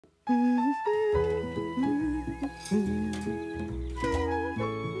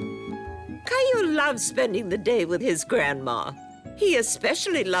Caillou loves spending the day with his grandma. He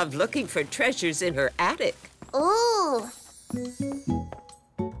especially loved looking for treasures in her attic. Ooh!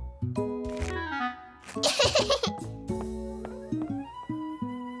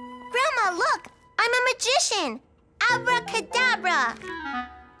 Grandma, look! I'm a magician! Abracadabra!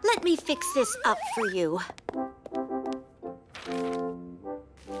 Let me fix this up for you.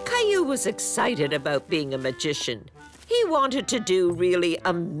 Caillou was excited about being a magician. He wanted to do really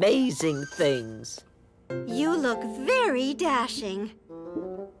amazing things. You look very dashing.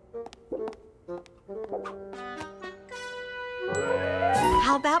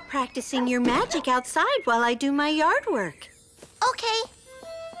 How about practicing your magic outside while I do my yard work? Okay.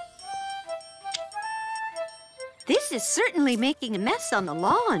 This is certainly making a mess on the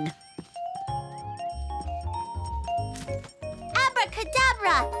lawn.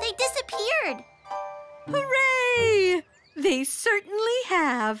 Abracadabra! They disappeared! Hooray! They certainly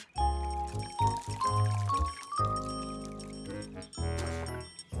have.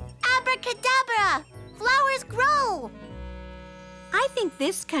 Abracadabra! Flowers grow! I think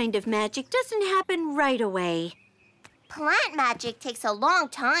this kind of magic doesn't happen right away. Plant magic takes a long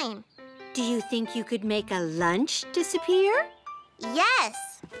time. Do you think you could make a lunch disappear?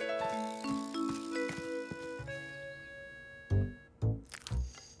 Yes.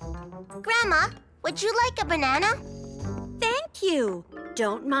 Grandma, would you like a banana? Thank you.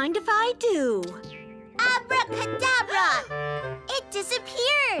 Don't mind if I do. Abracadabra! It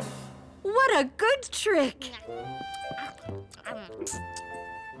disappeared! What a good trick.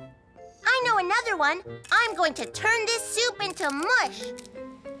 I know another one. I'm going to turn this soup into mush.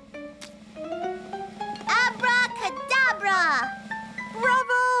 Abracadabra!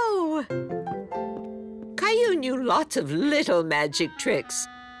 Bravo! Caillou knew lots of little magic tricks,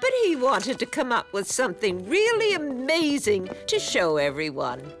 but he wanted to come up with something really amazing to show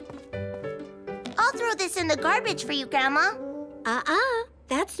everyone. I'll throw this in the garbage for you, Grandma.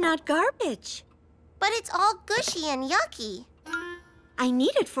 That's not garbage. But it's all gushy and yucky. I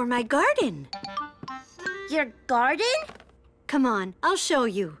need it for my garden. Your garden? Come on, I'll show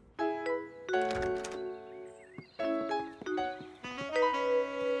you.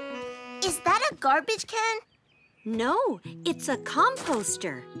 Is that a garbage can? No, it's a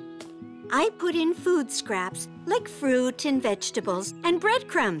composter. I put in food scraps like fruit and vegetables and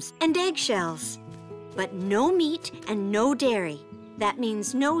breadcrumbs and eggshells. But no meat and no dairy. That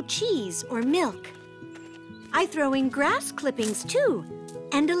means no cheese or milk. I throw in grass clippings too,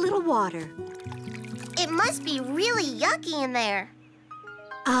 and a little water. It must be really yucky in there.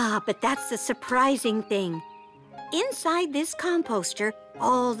 But that's the surprising thing. Inside this composter,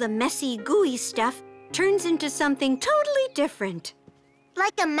 all the messy, gooey stuff turns into something totally different.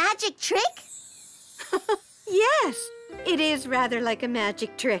 Like a magic trick? Yes, it is rather like a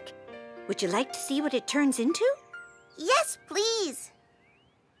magic trick. Would you like to see what it turns into? Yes, please.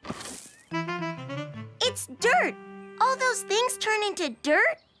 It's dirt. All those things turn into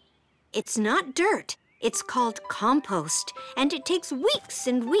dirt? It's not dirt. It's called compost, and it takes weeks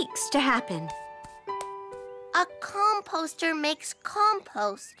and weeks to happen. A composter makes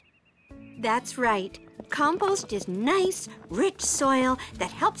compost. That's right. Compost is nice, rich soil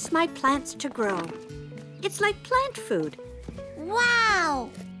that helps my plants to grow. It's like plant food.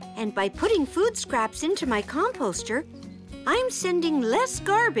 Wow! And by putting food scraps into my composter, I'm sending less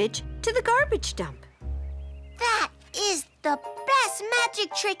garbage to the garbage dump. That is the best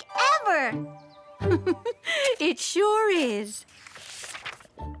magic trick ever! It sure is.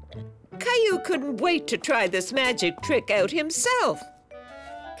 Caillou couldn't wait to try this magic trick out himself.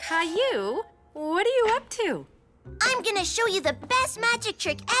 Caillou, what are you up to? I'm gonna show you the best magic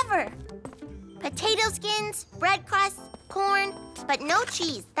trick ever. Potato skins, bread crusts, corn, but no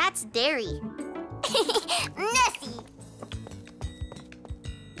cheese. That's dairy. Nessie!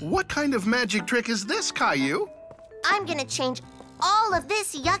 What kind of magic trick is this, Caillou? I'm gonna change all of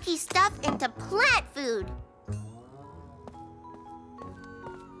this yucky stuff into plant food.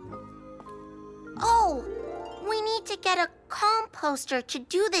 Oh, we need to get a composter to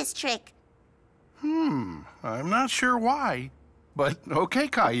do this trick. I'm not sure why, but okay,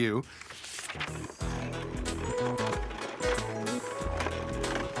 Caillou.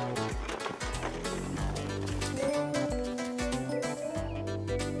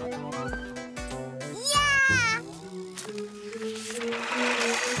 Yeah!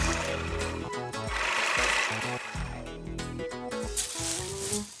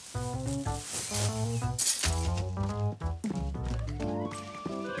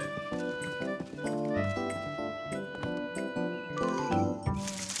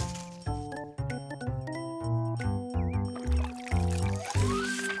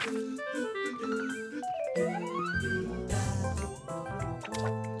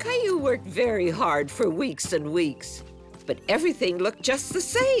 Caillou worked very hard for weeks and weeks, but everything looked just the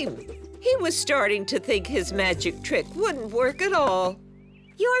same. He was starting to think his magic trick wouldn't work at all.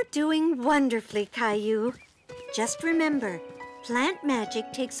 You're doing wonderfully, Caillou. Just remember, plant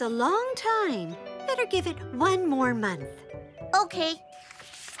magic takes a long time. Better give it one more month. Okay.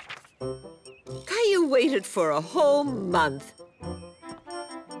 Caillou waited for a whole month.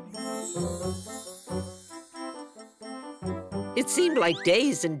 It seemed like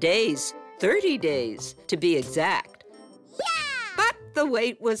days and days, 30 days to be exact. Yeah! But the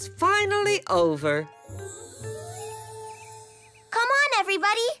wait was finally over. Come on,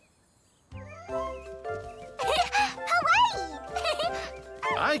 everybody. Hooray!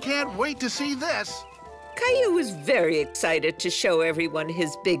 I can't wait to see this. Caillou was very excited to show everyone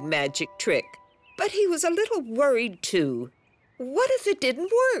his big magic trick, but he was a little worried too. What if it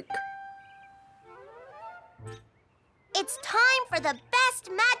didn't work? It's time for the best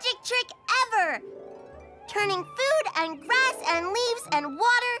magic trick ever! Turning food and grass and leaves and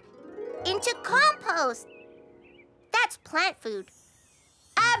water into compost. That's plant food.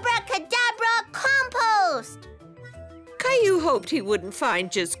 Abracadabra compost! Caillou hoped he wouldn't find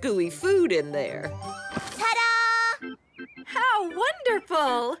just gooey food in there. Ta-da! How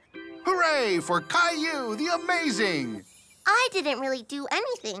wonderful! Hooray for Caillou the Amazing! I didn't really do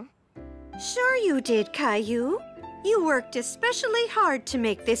anything. Sure you did, Caillou. You worked especially hard to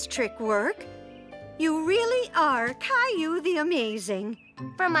make this trick work. You really are Caillou the Amazing.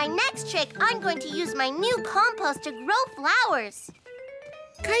 For my next trick, I'm going to use my new compost to grow flowers.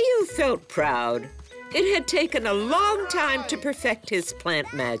 Caillou felt proud. It had taken a long time to perfect his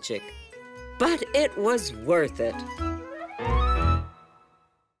plant magic, but it was worth it.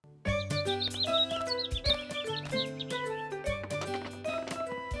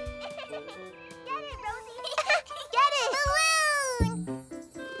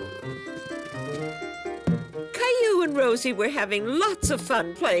 Caillou and Rosie were having lots of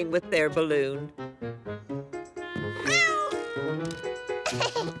fun playing with their balloon. I'll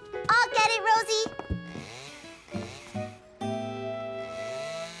get it, Rosie.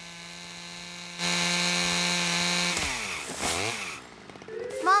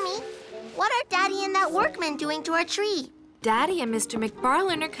 Mommy, what are Daddy and that workman doing to our tree? Daddy and Mr.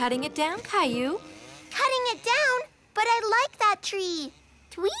 McFarlane are cutting it down, Caillou. Cutting it down? But I like that tree.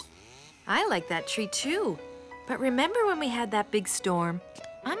 Tweet? I like that tree too. But remember when we had that big storm?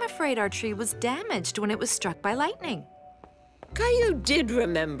 I'm afraid our tree was damaged when it was struck by lightning. Caillou did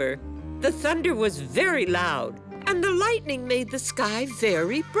remember. The thunder was very loud, and the lightning made the sky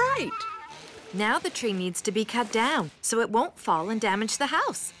very bright. Now the tree needs to be cut down so it won't fall and damage the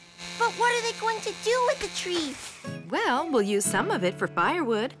house. But what are they going to do with the tree? Well, we'll use some of it for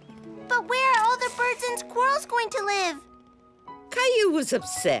firewood. But where are all the birds and squirrels going to live? Caillou was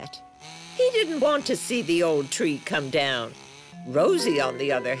upset. He didn't want to see the old tree come down. Rosie, on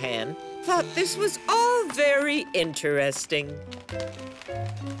the other hand, thought this was all very interesting.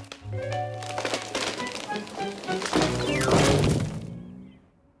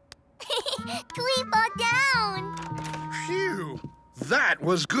 Tweet fall down. Phew! That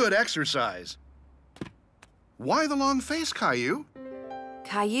was good exercise. Why the long face, Caillou?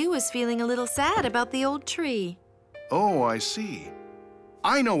 Caillou is feeling a little sad about the old tree. Oh, I see.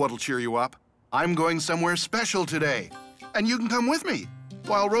 I know what'll cheer you up. I'm going somewhere special today. And you can come with me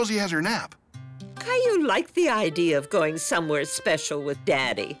while Rosie has her nap. Caillou liked the idea of going somewhere special with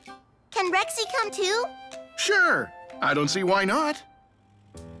Daddy. Can Rexy come too? Sure. I don't see why not.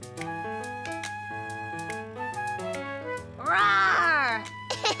 Roar!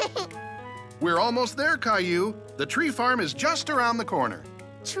 We're almost there, Caillou. The tree farm is just around the corner.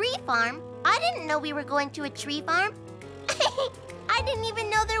 Tree farm? I didn't know we were going to a tree farm. I didn't even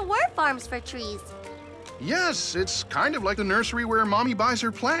know there were farms for trees. Yes, it's kind of like the nursery where Mommy buys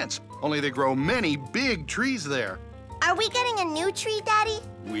her plants, only they grow many big trees there. Are we getting a new tree, Daddy?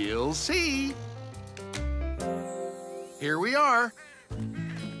 We'll see. Here we are.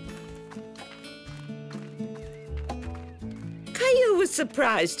 Caillou was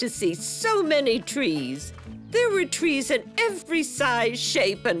surprised to see so many trees. There were trees in every size,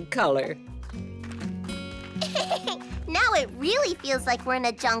 shape, and color. Now it really feels like we're in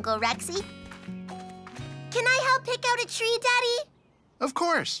a jungle, Rexy. Can I help pick out a tree, Daddy? Of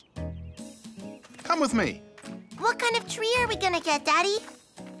course. Come with me. What kind of tree are we gonna get, Daddy?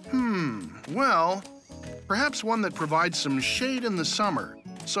 Well, perhaps one that provides some shade in the summer,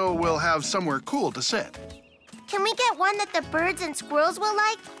 so we'll have somewhere cool to sit. Can we get one that the birds and squirrels will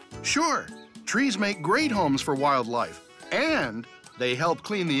like? Sure. Trees make great homes for wildlife, and they help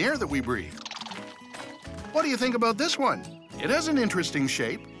clean the air that we breathe. What do you think about this one? It has an interesting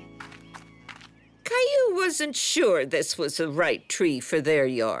shape. Caillou wasn't sure this was the right tree for their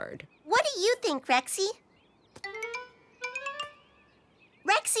yard. What do you think, Rexy?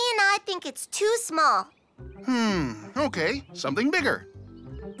 Rexy and I think it's too small. Okay, something bigger.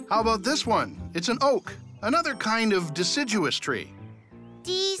 How about this one? It's an oak, another kind of deciduous tree.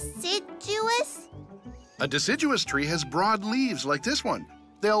 Deciduous? A deciduous tree has broad leaves like this one.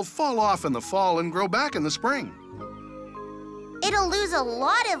 They'll fall off in the fall and grow back in the spring. It'll lose a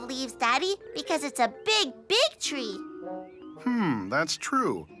lot of leaves, Daddy, because it's a big, big tree. That's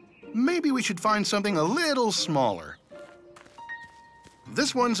true. Maybe we should find something a little smaller.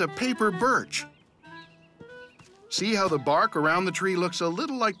 This one's a paper birch. See how the bark around the tree looks a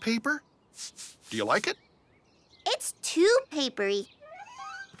little like paper? Do you like it? It's too papery.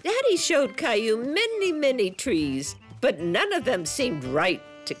 Daddy showed Caillou many, many trees, but none of them seemed right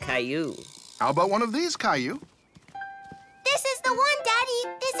to Caillou. How about one of these, Caillou? This is the one,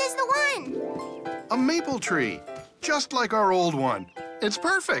 Daddy. This is the one. A maple tree, just like our old one. It's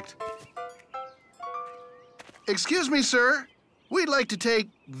perfect. Excuse me, sir. We'd like to take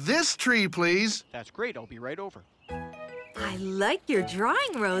this tree, please. That's great. I'll be right over. I like your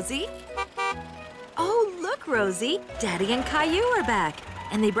drawing, Rosie. Oh, look, Rosie. Daddy and Caillou are back,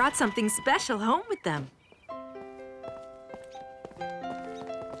 and they brought something special home with them.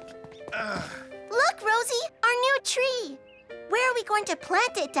 Look, Rosie, our new tree. Where are we going to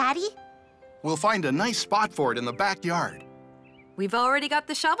plant it, Daddy? We'll find a nice spot for it in the backyard. We've already got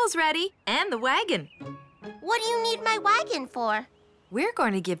the shovels ready and the wagon. What do you need my wagon for? We're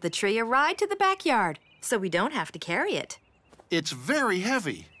going to give the tree a ride to the backyard so we don't have to carry it. It's very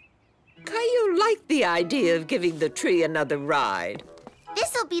heavy. Caillou liked the idea of giving the tree another ride.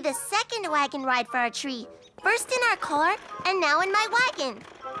 This'll be the second wagon ride for our tree. First in our car, and now in my wagon.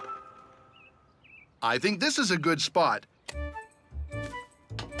 I think this is a good spot.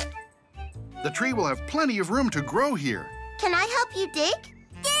 The tree will have plenty of room to grow here. Can I help you dig?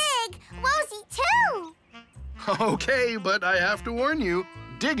 Dig! Rosie, too! Okay, but I have to warn you,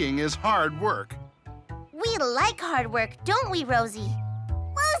 digging is hard work. We like hard work, don't we, Rosie?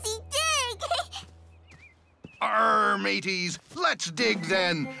 Rosie, dig! Arr, mateys, let's dig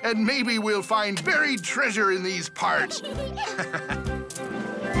then, and maybe we'll find buried treasure in these parts.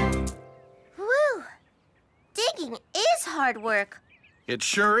 Whew! Digging is hard work. It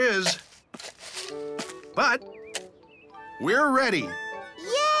sure is. But we're ready.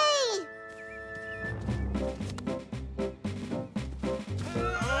 Yay!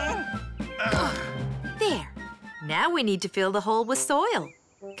 There. Now we need to fill the hole with soil.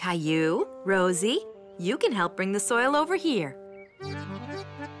 Caillou, Rosie, you can help bring the soil over here.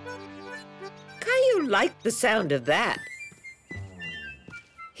 Caillou liked the sound of that.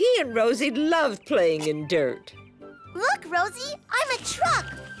 He and Rosie loved playing in dirt. Look, Rosie, I'm a truck.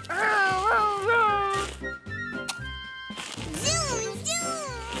 Zoom,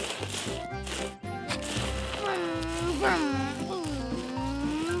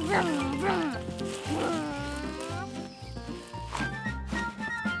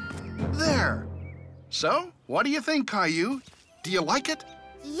 There. So, what do you think, Caillou? Do you like it?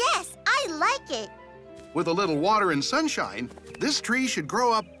 Yes, I like it. With a little water and sunshine, this tree should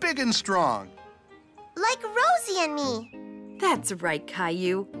grow up big and strong. Like Rosie and me. That's right,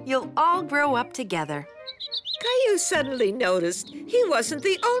 Caillou. You'll all grow up together. Caillou suddenly noticed he wasn't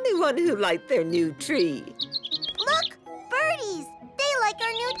the only one who liked their new tree. Look, birdies. They like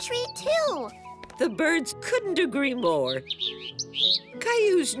our new tree, too. The birds couldn't agree more.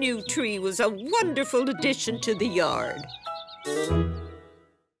 Caillou's new tree was a wonderful addition to the yard.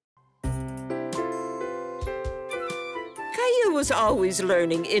 Caillou was always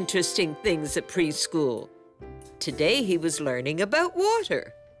learning interesting things at preschool. Today he was learning about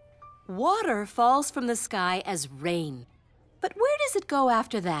water. Water falls from the sky as rain. But where does it go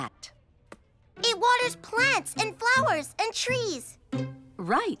after that? It waters plants and flowers and trees.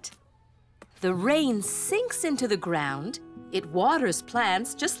 Right. The rain sinks into the ground, it waters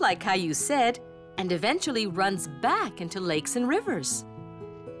plants, just like Caillou said, and eventually runs back into lakes and rivers.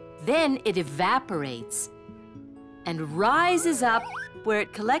 Then it evaporates and rises up where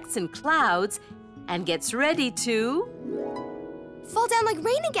it collects in clouds and gets ready to... Fall down like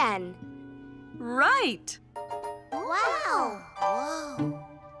rain again. Right! Wow. Whoa.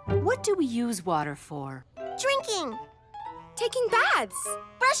 What do we use water for? Drinking. Taking baths.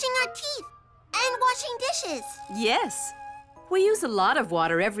 Brushing our teeth. And washing dishes. Yes. We use a lot of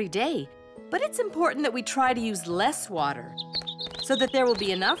water every day, but it's important that we try to use less water so that there will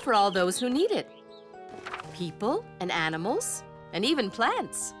be enough for all those who need it. People and animals and even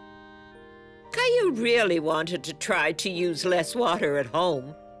plants. Caillou really wanted to try to use less water at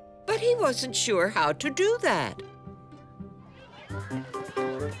home. but he wasn't sure how to do that.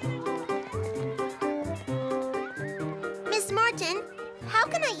 Miss Martin, how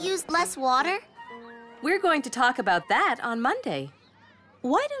can I use less water? We're going to talk about that on Monday.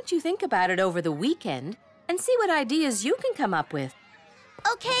 Why don't you think about it over the weekend and see what ideas you can come up with?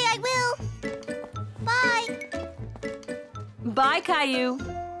 Okay, I will. Bye. Bye, Caillou. A,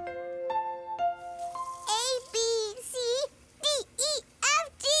 B, C, D, E, F,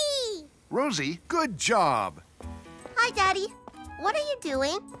 G. Rosie, good job. Hi, Daddy. What are you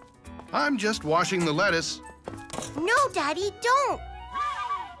doing? I'm just washing the lettuce. No, Daddy, don't.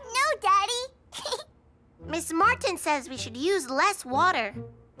 No, Daddy. Miss Martin says we should use less water.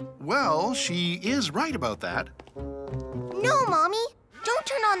 Well, she is right about that. No, Mommy. Don't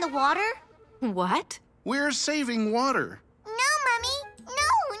turn on the water. What? We're saving water. No, Mommy.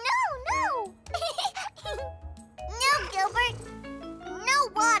 No. No, Gilbert. No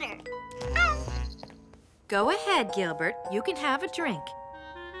water. Go ahead, Gilbert. You can have a drink.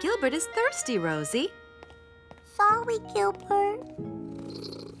 Gilbert is thirsty, Rosie. Sorry, Gilbert.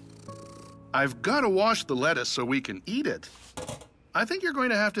 I've got to wash the lettuce so we can eat it. I think you're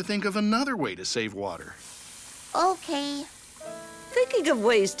going to have to think of another way to save water. Okay. Thinking of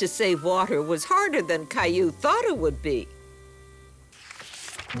ways to save water was harder than Caillou thought it would be.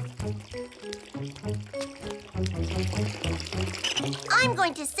 I'm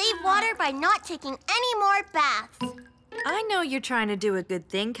going to save water by not taking any more baths. I know you're trying to do a good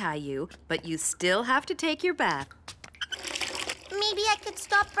thing, Caillou, but you still have to take your bath. Maybe I could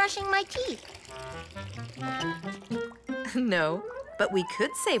stop brushing my teeth. No, but we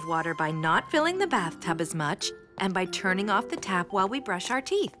could save water by not filling the bathtub as much and by turning off the tap while we brush our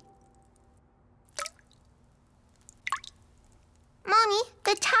teeth. Mommy,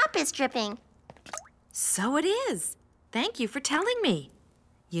 the tap is dripping. So it is. Thank you for telling me.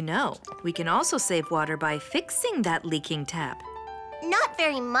 You know, we can also save water by fixing that leaking tap. Not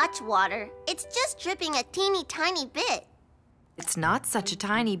very much water. It's just dripping a teeny tiny bit. It's not such a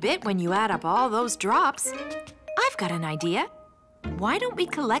tiny bit when you add up all those drops. I've got an idea. Why don't we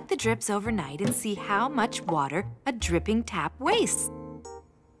collect the drips overnight and see how much water a dripping tap wastes?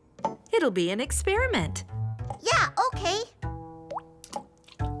 It'll be an experiment. Yeah, okay.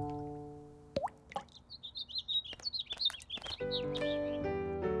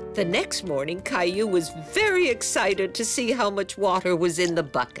 The next morning, Caillou was very excited to see how much water was in the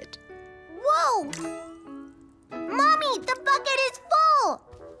bucket. Whoa! Mommy, the bucket is full!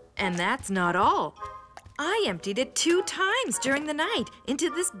 And that's not all. I emptied it 2 times during the night into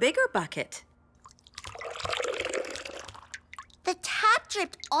this bigger bucket. The tap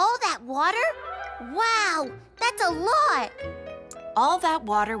dripped all that water? Wow, that's a lot! All that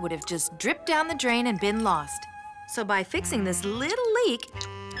water would have just dripped down the drain and been lost. So by fixing this little leak,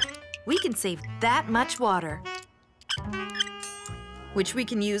 we can save that much water, which we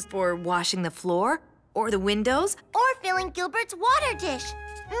can use for washing the floor or the windows. Or filling Gilbert's water dish.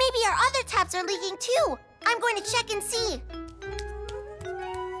 Maybe our other taps are leaking too. I'm going to check and see.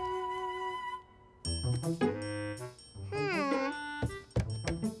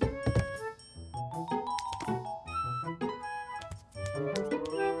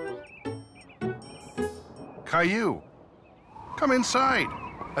 Caillou, come inside.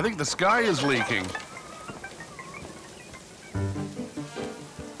 I think the sky is leaking.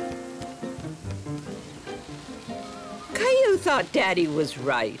 Caillou thought Daddy was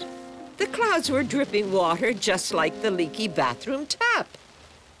right. The clouds were dripping water just like the leaky bathroom tap.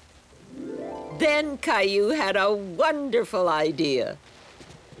 Then Caillou had a wonderful idea.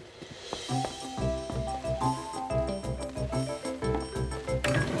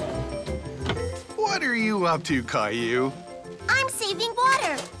 What are you up to, Caillou? I'm saving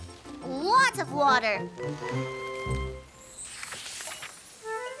water. Lots of water.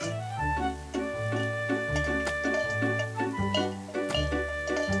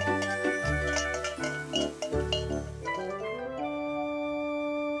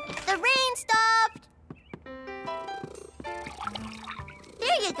 The rain stopped.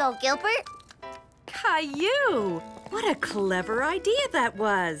 There you go, Gilbert. Caillou! What a clever idea that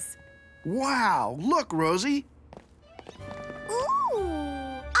was. Wow, look, Rosie. Ooh,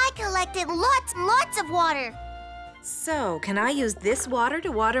 I collected lots and lots of water. So, can I use this water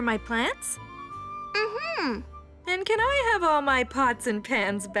to water my plants? Mm-hmm. And can I have all my pots and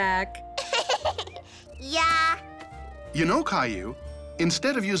pans back? Yeah. You know, Caillou,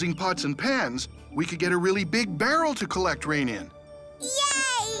 instead of using pots and pans, we could get a really big barrel to collect rain in.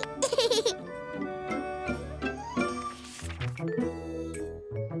 Yay!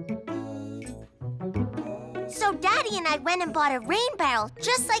 So Daddy and I went and bought a rain barrel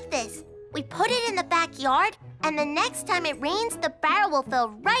just like this. We put it in the backyard, and the next time it rains, the barrel will fill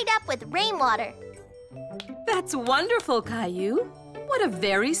right up with rainwater. That's wonderful, Caillou. What a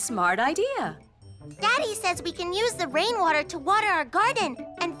very smart idea. Daddy says we can use the rainwater to water our garden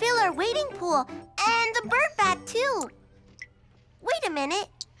and fill our wading pool and the bird bath, too. Wait a minute.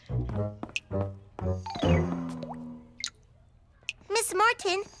 Miss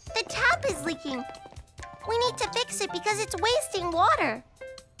Martin, the tap is leaking. We need to fix it because it's wasting water.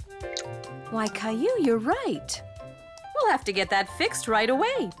 Why, Caillou, you're right. We'll have to get that fixed right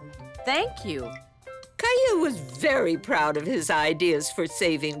away. Thank you. Caillou was very proud of his ideas for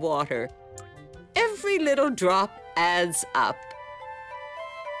saving water. Every little drop adds up.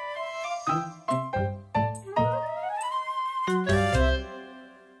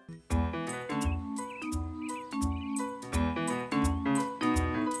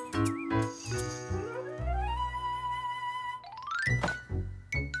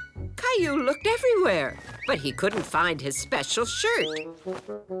 Caillou looked everywhere, but he couldn't find his special shirt.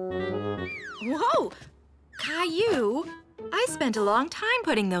 Whoa! Caillou, I spent a long time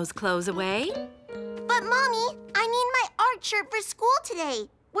putting those clothes away. But, Mommy, I need my art shirt for school today.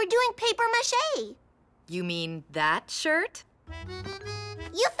 We're doing paper mache. You mean that shirt?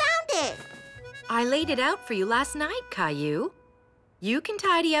 You found it. I laid it out for you last night, Caillou. You can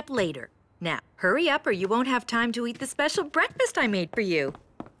tidy up later. Now, hurry up or you won't have time to eat the special breakfast I made for you.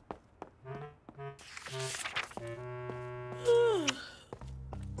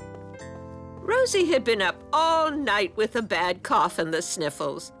 Rosie had been up all night with a bad cough and the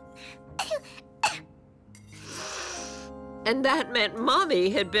sniffles. And that meant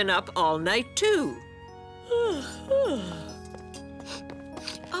Mommy had been up all night, too.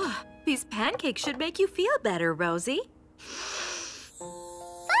 Oh, these pancakes should make you feel better, Rosie.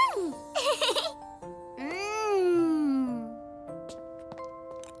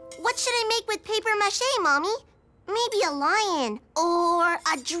 What should I make with paper mache, Mommy? Maybe a lion or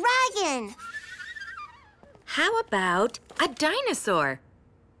a dragon. How about a dinosaur?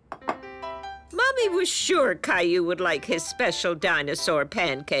 Mommy was sure Caillou would like his special dinosaur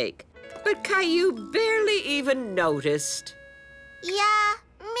pancake, but Caillou barely even noticed. Yeah,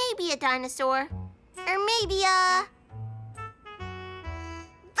 maybe a dinosaur. Or maybe a...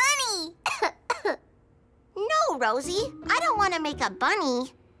 bunny! No, Rosie, I don't want to make a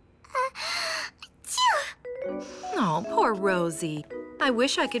bunny. Oh, poor Rosie. I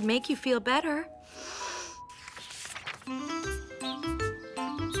wish I could make you feel better.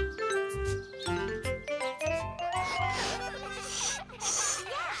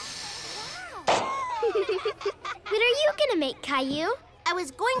 What are you gonna make, Caillou? I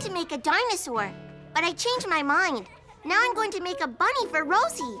was going to make a dinosaur, but I changed my mind. Now I'm going to make a bunny for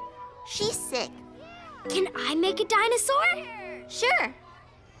Rosie. She's sick. Can I make a dinosaur? Sure.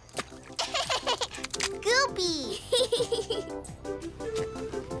 Goopy!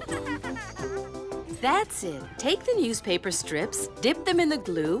 That's it. Take the newspaper strips, dip them in the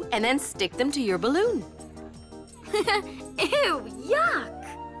glue, and then stick them to your balloon. Ew, yuck!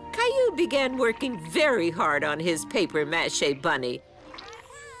 Caillou began working very hard on his paper mache bunny.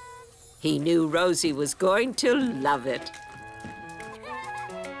 He knew Rosie was going to love it.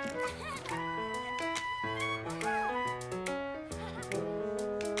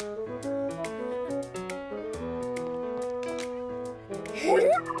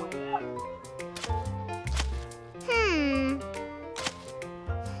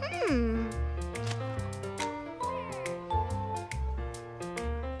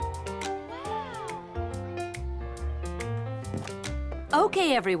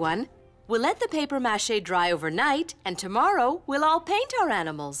 Okay, everyone. We'll let the paper mache dry overnight, and tomorrow we'll all paint our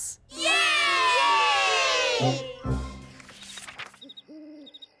animals. Yay!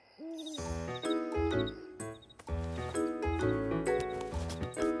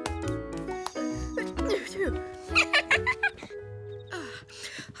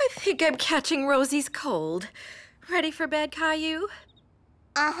 I think I'm catching Rosie's cold. Ready for bed, Caillou?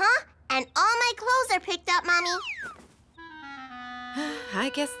 Uh-huh. And all my clothes are picked up, Mommy. I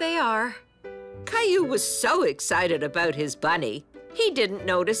guess they are. Caillou was so excited about his bunny, he didn't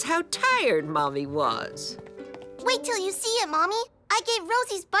notice how tired Mommy was. Wait till you see it, Mommy. I gave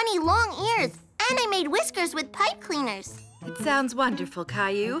Rosie's bunny long ears, and I made whiskers with pipe cleaners. It sounds wonderful,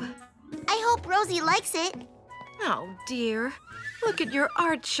 Caillou. I hope Rosie likes it. Oh, dear. Look at your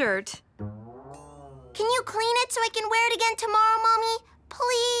art shirt. Can you clean it so I can wear it again tomorrow, Mommy?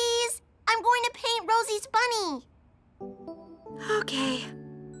 Please? I'm going to paint Rosie's bunny. Okay.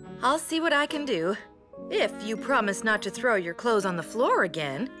 I'll see what I can do. If you promise not to throw your clothes on the floor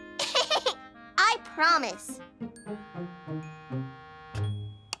again. I promise.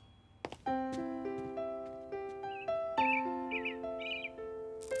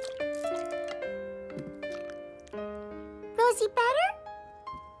 Rosie better?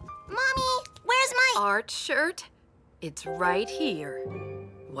 Mommy, where's my... Art shirt? It's right here.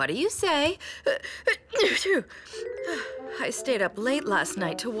 What do you say? I stayed up late last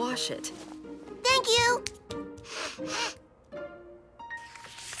night to wash it. Thank you.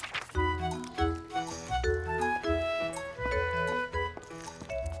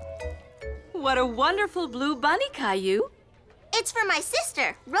 What a wonderful blue bunny, Caillou. It's for my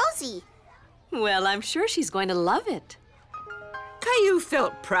sister, Rosie. Well, I'm sure she's going to love it. Caillou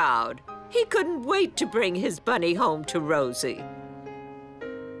felt proud. He couldn't wait to bring his bunny home to Rosie.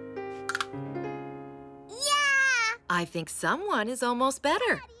 Yeah! I think someone is almost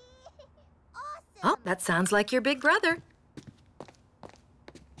better. Awesome. Oh, that sounds like your big brother.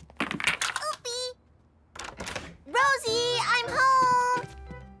 Oopie! Rosie, I'm home!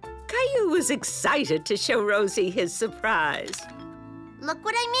 Caillou was excited to show Rosie his surprise. Look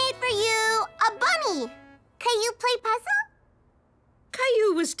what I made for you, a bunny. Can you play puzzle?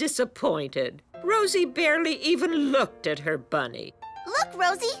 Caillou was disappointed. Rosie barely even looked at her bunny. Look,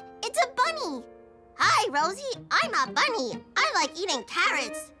 Rosie, it's a bunny. Hi, Rosie, I'm a bunny. I like eating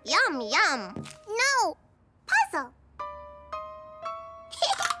carrots. Yum, yum. No, puzzle.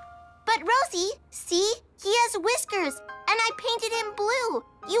 But Rosie, see, he has whiskers, and I painted him blue.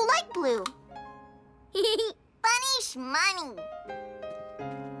 You like blue. Bunny shmoney.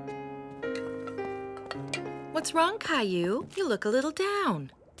 What's wrong, Caillou? You look a little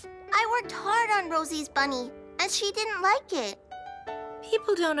down. I worked hard on Rosie's bunny, and she didn't like it.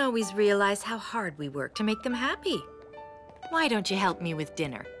 People don't always realize how hard we work to make them happy. Why don't you help me with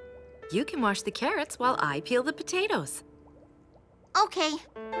dinner? You can wash the carrots while I peel the potatoes. Okay.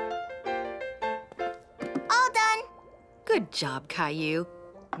 All done. Good job, Caillou.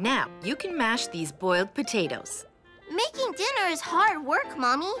 Now, you can mash these boiled potatoes. Making dinner is hard work,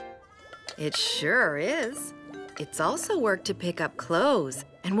 Mommy. It sure is. It's also work to pick up clothes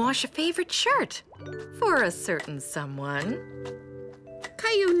and wash a favorite shirt for a certain someone.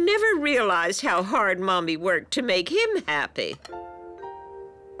 Caillou never realized how hard Mommy worked to make him happy.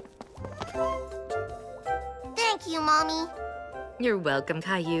 Thank you, Mommy. You're welcome,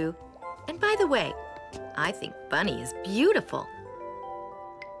 Caillou. And by the way, I think Bunny is beautiful.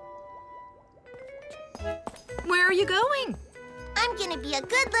 Where are you going? I'm gonna be a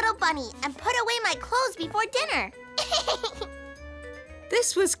good little bunny and put away my clothes before dinner.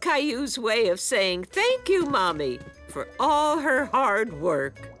 This was Caillou's way of saying thank you, Mommy, for all her hard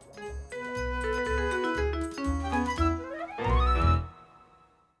work.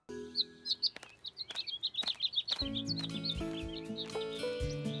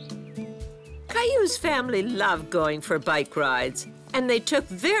 Caillou's family loved going for bike rides, and they took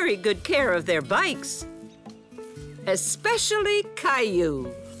very good care of their bikes. Especially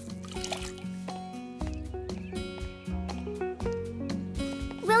Caillou.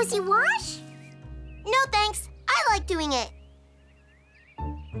 Rosie, wash? No, thanks. I like doing it.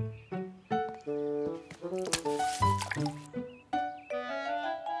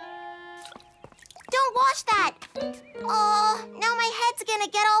 Don't wash that. Oh, now my head's gonna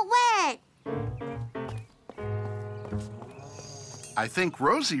get all wet. I think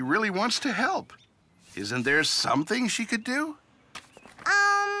Rosie really wants to help. Isn't there something she could do?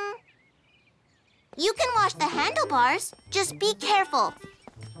 You can wash the handlebars. Just be careful.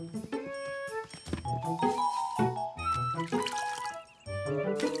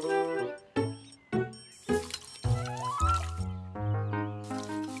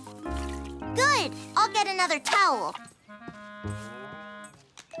 Good. I'll get another towel.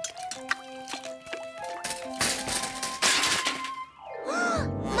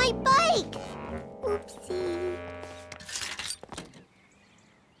 My bike! Oopsie.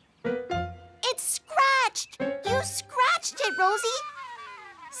 It's scratched! You scratched it, Rosie!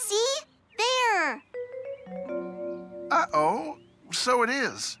 See? There! Uh-oh. So it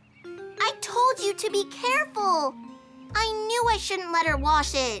is. I told you to be careful! I knew I shouldn't let her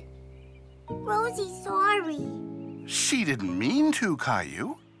wash it. Rosie, sorry. She didn't mean to,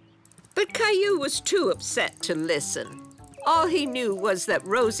 Caillou. But Caillou was too upset to listen. All he knew was that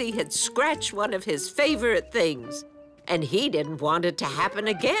Rosie had scratched one of his favorite things, and he didn't want it to happen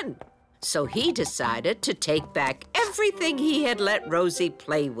again. So he decided to take back everything he had let Rosie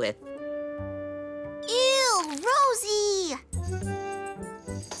play with. Ew, Rosie!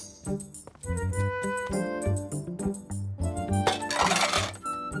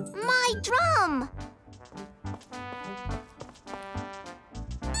 My drum!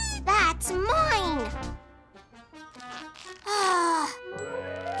 That's mine!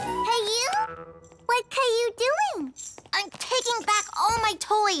 all my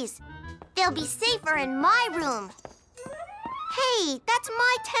toys. They'll be safer in my room. Hey, that's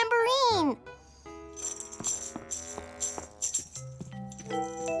my tambourine.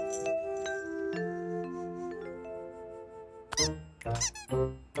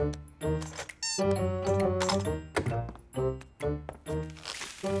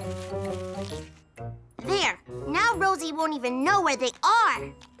 There. Now Rosie won't even know where they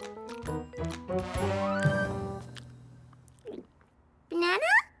are. Banana?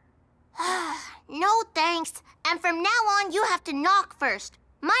 No thanks. And from now on, you have to knock first.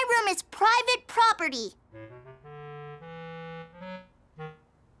 My room is private property.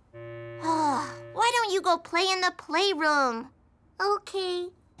 Why don't you go play in the playroom? Okay.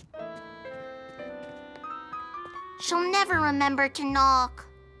 She'll never remember to knock.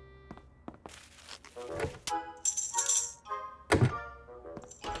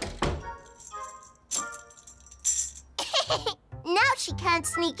 Now she can't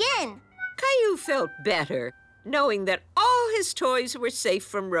sneak in. Caillou felt better, knowing that all his toys were safe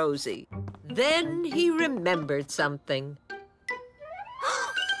from Rosie. Then he remembered something.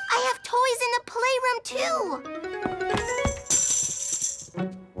 I have toys in the playroom, too.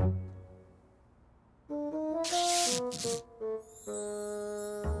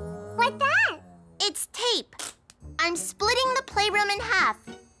 What's that? It's tape. I'm splitting the playroom in half.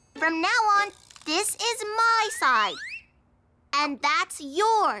 From now on, this is my side. And that's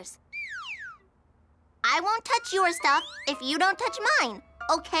yours. I won't touch your stuff if you don't touch mine,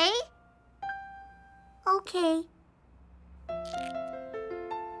 okay? Okay.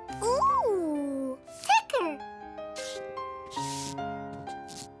 Ooh, sticker.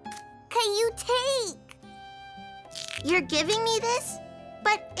 Caillou, take. You're giving me this?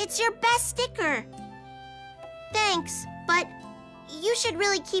 But it's your best sticker. Thanks, but you should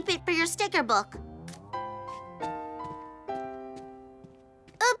really keep it for your sticker book.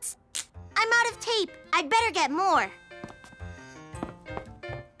 Oops, I'm out of tape. I'd better get more.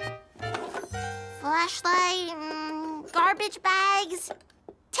 Flashlight, garbage bags,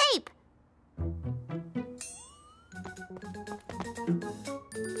 tape.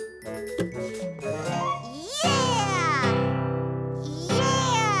 Yeah!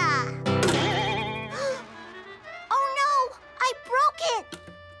 Yeah! Oh no, I broke it.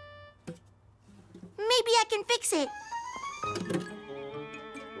 Maybe I can fix it.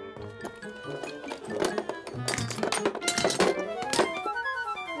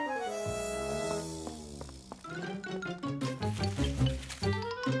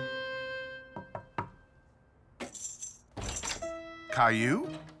 Caillou,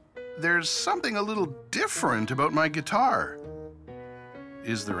 there's something a little different about my guitar.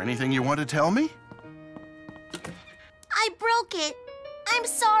 Is there anything you want to tell me? I broke it. I'm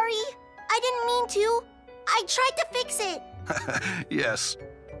sorry. I didn't mean to. I tried to fix it. Yes,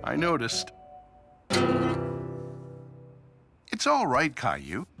 I noticed. It's all right,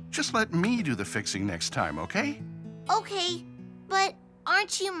 Caillou. Just let me do the fixing next time, okay? Okay, but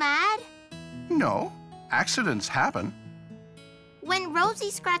aren't you mad? No, accidents happen. When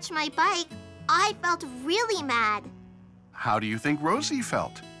Rosie scratched my bike, I felt really mad. How do you think Rosie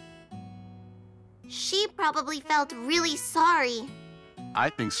felt? She probably felt really sorry.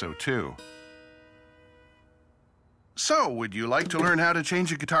 I think so, too. So, would you like to learn how to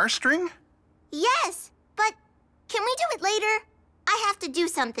change a guitar string? Yes, but can we do it later? I have to do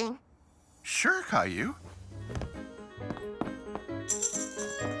something. Sure, Caillou.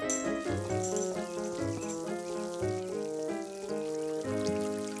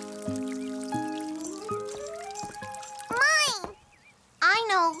 Mine! I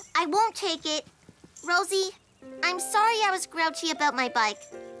know, I won't take it. Rosie, I'm sorry I was grouchy about my bike.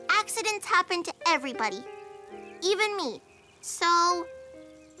 Accidents happen to everybody, even me. So,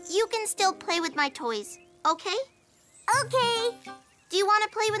 you can still play with my toys, okay? Okay. Do you want to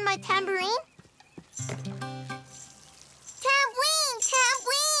play with my tambourine? Tambourine!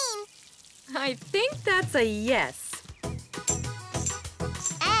 Tambourine! I think that's a yes.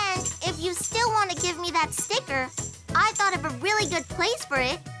 And if you still want to give me that sticker, I thought of a really good place for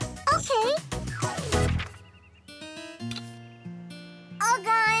it. Okay. All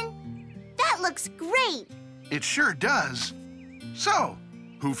gone. That looks great. It sure does. So,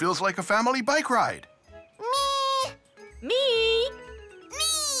 who feels like a family bike ride? Me. Me! Me.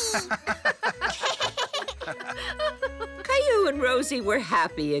 Caillou and Rosie were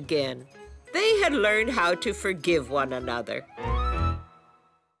happy again. They had learned how to forgive one another.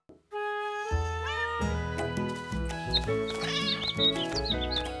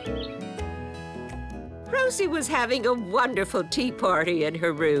 Rosie was having a wonderful tea party in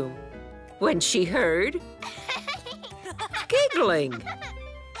her room when she heard giggling. giggling.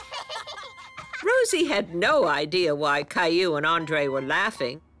 Rosie had no idea why Caillou and Andre were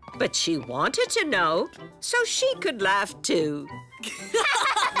laughing, but she wanted to know so she could laugh too.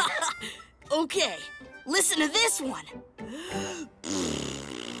 Okay, listen to this one.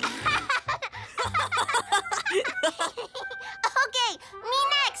 Okay, me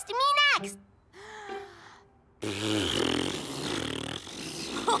next, me next.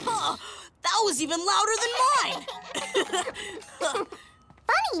 That was even louder than mine.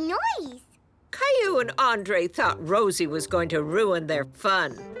 Funny noise. Caillou and Andre thought Rosie was going to ruin their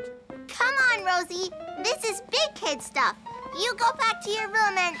fun. Come on, Rosie. This is big kid stuff. You go back to your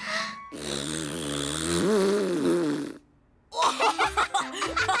room and...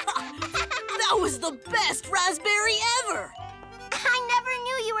 That was the best raspberry ever. I never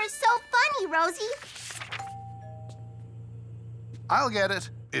knew you were so funny, Rosie. I'll get it.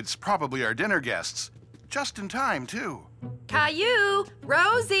 It's probably our dinner guests. Just in time, too. Caillou,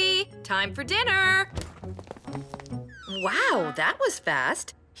 Rosie, time for dinner. Wow, that was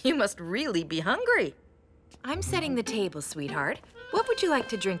fast. You must really be hungry. I'm setting the table, sweetheart. What would you like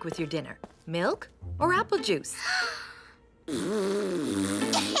to drink with your dinner? Milk or apple juice?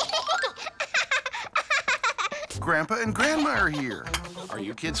 Grandpa and Grandma are here. Are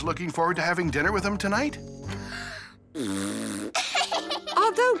you kids looking forward to having dinner with them tonight?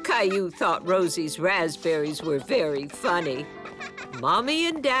 Although Caillou thought Rosie's raspberries were very funny, Mommy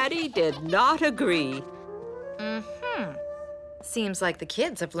and Daddy did not agree. Seems like the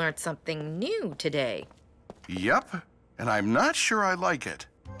kids have learned something new today. Yup, and I'm not sure I like it.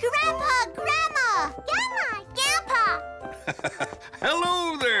 Grandpa, Grandma! Grandma, Grandpa!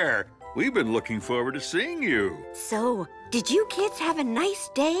 Hello there! We've been looking forward to seeing you. So, did you kids have a nice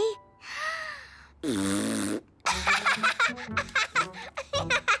day?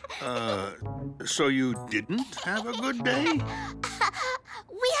 So you didn't have a good day?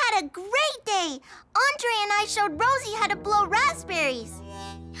 We had a great day. Andre and I showed Rosie how to blow raspberries.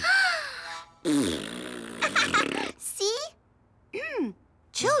 See?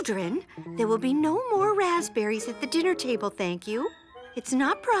 Children, there will be no more raspberries at the dinner table, thank you. It's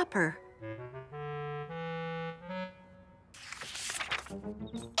not proper.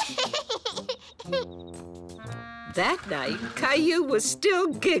 That night, Caillou was still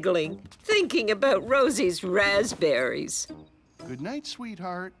giggling, thinking about Rosie's raspberries. Good night,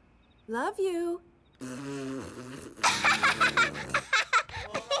 sweetheart. Love you.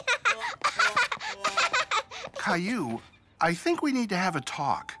 Caillou, I think we need to have a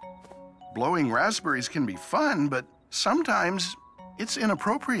talk. Blowing raspberries can be fun, but sometimes it's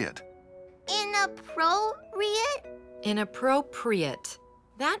inappropriate. Inappropriate? Inappropriate.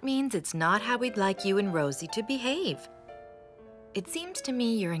 That means it's not how we'd like you and Rosie to behave. It seems to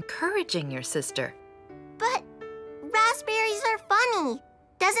me you're encouraging your sister. But raspberries are funny.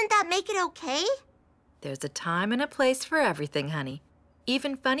 Doesn't that make it okay? There's a time and a place for everything, honey.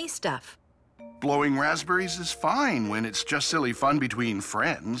 Even funny stuff. Blowing raspberries is fine when it's just silly fun between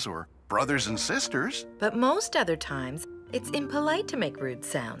friends or brothers and sisters. But most other times, it's impolite to make rude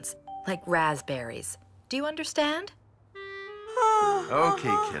sounds, like raspberries. Do you understand?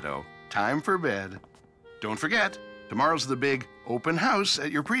 Okay, kiddo. Time for bed. Don't forget, tomorrow's the big open house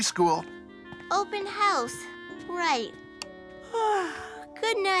at your preschool. Open house. Right.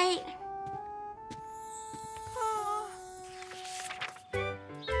 Good night.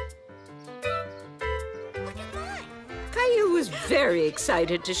 Caillou was very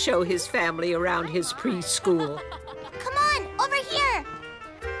excited to show his family around his preschool. Come on, over here.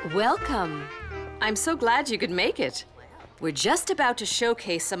 Welcome. I'm so glad you could make it. We're just about to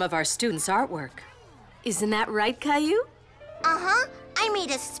showcase some of our students' artwork. Isn't that right, Caillou? Uh-huh. I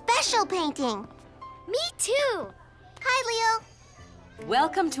made a special painting. Me too. Hi, Leo.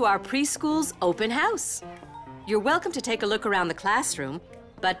 Welcome to our preschool's open house. You're welcome to take a look around the classroom,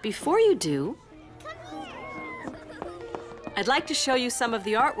 but before you do, I'd like to show you some of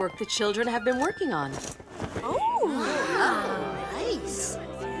the artwork the children have been working on. Oh, wow. Nice.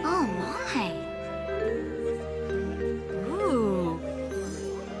 Oh, my. Ooh.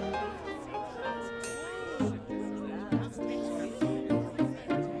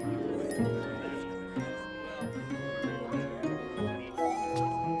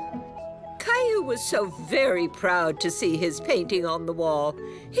 Caillou was so very proud to see his painting on the wall.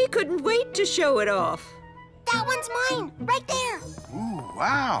 He couldn't wait to show it off. That one's mine, right there. Ooh,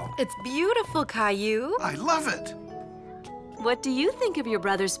 wow. It's beautiful, Caillou. I love it. What do you think of your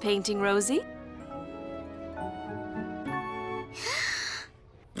brother's painting, Rosie?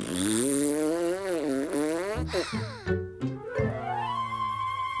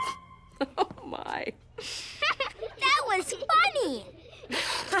 Oh, my. That was funny.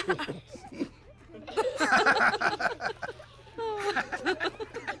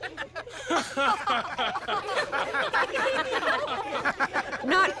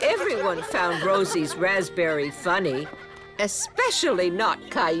 Not everyone found Rosie's raspberry funny, especially not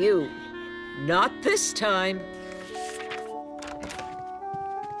Caillou. Not this time.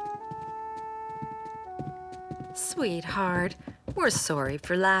 Sweetheart, we're sorry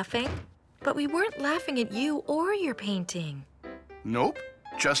for laughing, but we weren't laughing at you or your painting. Nope,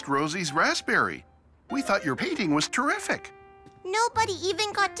 just Rosie's raspberry. We thought your painting was terrific. Nobody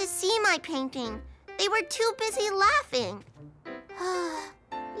even got to see my painting. They were too busy laughing.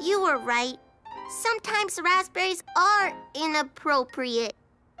 You were right. Sometimes raspberries are inappropriate.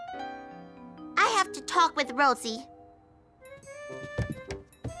 I have to talk with Rosie.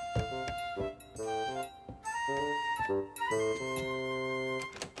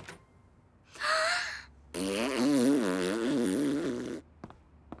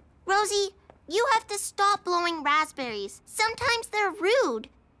 Rosie, you have to stop blowing raspberries. Sometimes they're rude.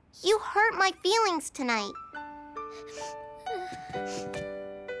 You hurt my feelings tonight.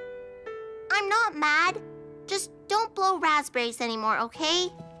 I'm not mad. Just don't blow raspberries anymore, okay?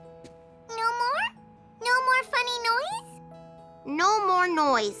 No more? No more funny noise? No more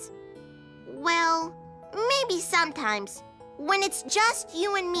noise. Well, maybe sometimes. When it's just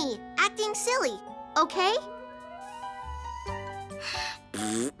you and me acting silly, okay?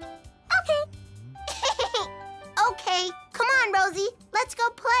 Okay. Okay, come on, Rosie. Let's go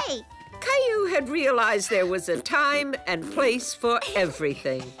play. Caillou had realized there was a time and place for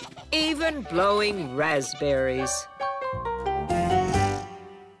everything, even blowing raspberries.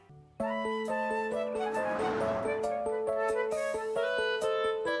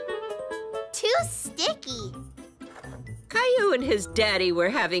 Too sticky. Caillou and his daddy were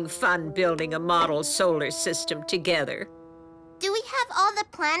having fun building a model solar system together. Do we have all the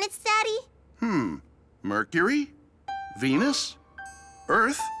planets, Daddy? Mercury, Venus,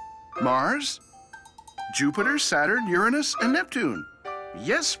 Earth, Mars, Jupiter, Saturn, Uranus, and Neptune.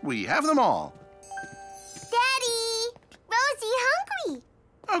 Yes, we have them all. Daddy! Rosie hungry.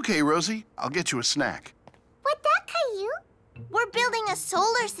 Okay, Rosie, I'll get you a snack. What that, Caillou? We're building a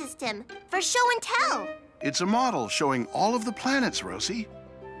solar system for show and tell. It's a model showing all of the planets, Rosie.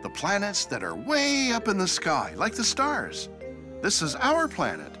 The planets that are way up in the sky, like the stars. This is our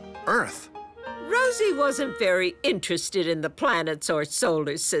planet, Earth. Rosie wasn't very interested in the planets or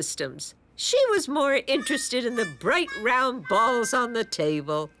solar systems. She was more interested in the bright round balls on the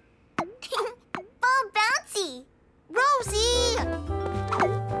table. Ball bouncy. Rosie!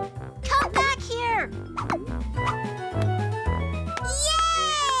 Come back here.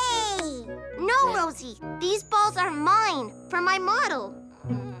 Yay! No, Rosie. These balls are mine for my model.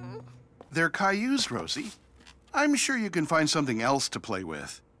 They're Caillou's, Rosie. I'm sure you can find something else to play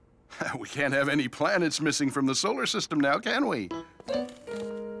with. We can't have any planets missing from the solar system now, can we?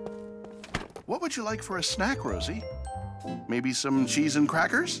 What would you like for a snack, Rosie? Maybe some cheese and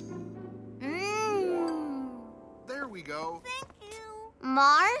crackers? There we go. Thank you.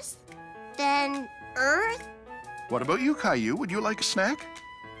 Mars? Then Earth? What about you, Caillou? Would you like a snack?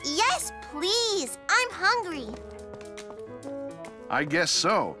 Yes, please. I'm hungry. I guess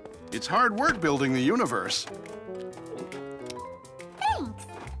so. It's hard work building the universe. Thanks.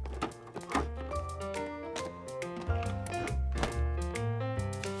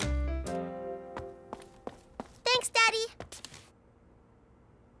 Thanks, Daddy.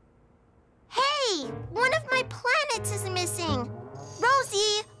 Hey, one of my planets is missing.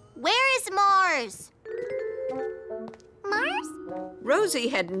 Rosie, where is Mars? Mars? Rosie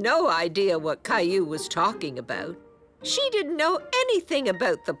had no idea what Caillou was talking about. She didn't know anything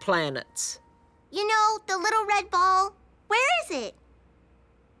about the planets. You know, the little red ball. Where is it?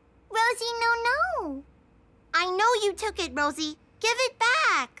 Rosie, no. I know you took it, Rosie. Give it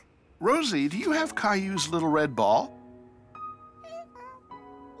back. Rosie, do you have Caillou's little red ball?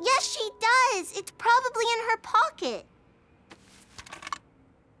 Yes, she does. It's probably in her pocket.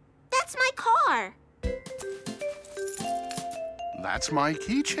 That's my car. That's my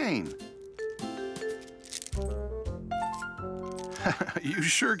keychain. You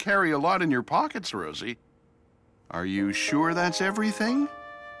sure carry a lot in your pockets, Rosie. Are you sure that's everything?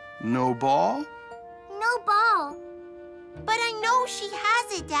 No ball? No ball. But I know she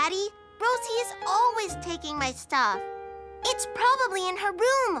has it, Daddy. Rosie is always taking my stuff. It's probably in her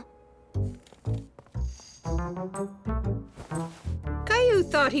room. Caillou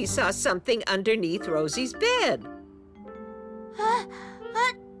thought he saw something underneath Rosie's bed.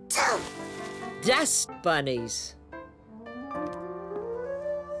 Dust bunnies.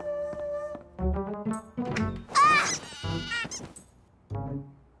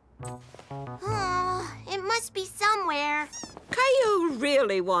 Oh, it must be somewhere. Caillou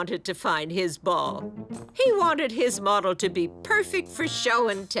really wanted to find his ball. He wanted his model to be perfect for show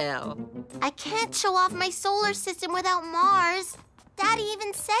and tell. I can't show off my solar system without Mars. Daddy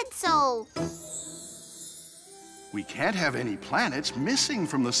even said so. We can't have any planets missing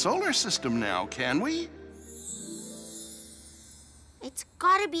from the solar system now, can we? It's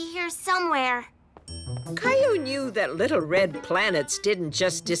gotta be here somewhere. Caillou knew that little red planets didn't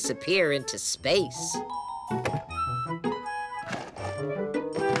just disappear into space.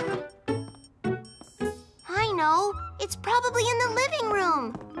 I know. It's probably in the living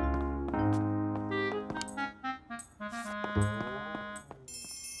room.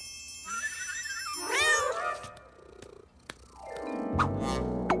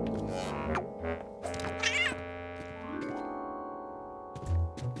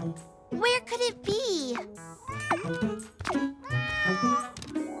 Where could it be?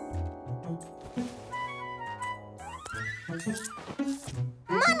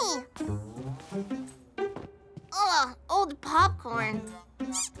 Money! Ugh, old popcorn.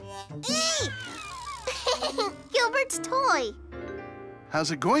 Eee! Gilbert's toy.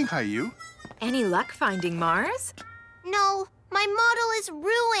 How's it going, Caillou? Any luck finding Mars? No, my model is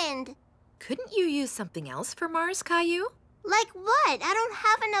ruined. Couldn't you use something else for Mars, Caillou? Like what? I don't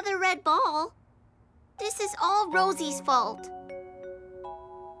have another red ball. This is all Rosie's fault.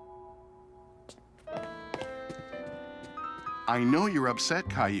 I know you're upset,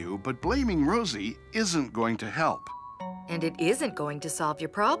 Caillou, but blaming Rosie isn't going to help. And it isn't going to solve your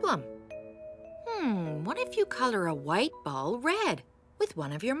problem. What if you color a white ball red with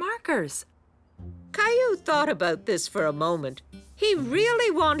one of your markers? Caillou thought about this for a moment. He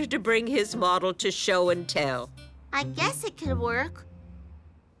really wanted to bring his model to show and tell. I guess it could work.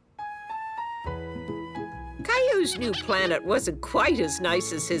 Caillou's new planet wasn't quite as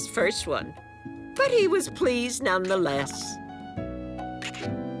nice as his first one, but he was pleased nonetheless.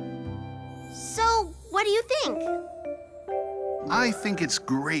 So, what do you think? I think it's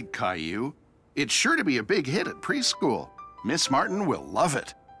great, Caillou. It's sure to be a big hit at preschool. Miss Martin will love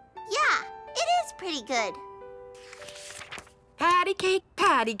it. Yeah, it is pretty good. Patty cake,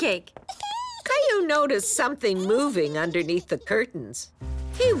 patty cake. Caillou noticed something moving underneath the curtains.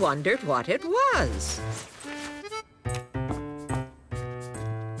 He wondered what it was.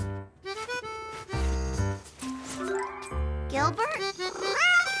 Gilbert?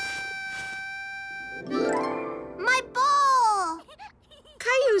 My ball!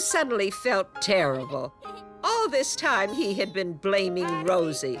 Caillou suddenly felt terrible. All this time he had been blaming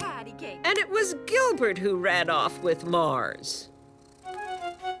Rosie. Patty cake. And it was Gilbert who ran off with Mars.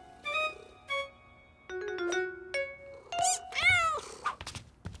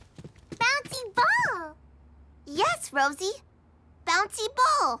 Bouncy ball! Yes, Rosie. Bouncy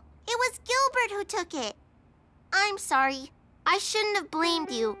ball. It was Gilbert who took it. I'm sorry. I shouldn't have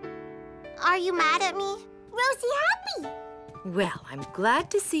blamed you. Are you mad at me? Rosie happy. Well, I'm glad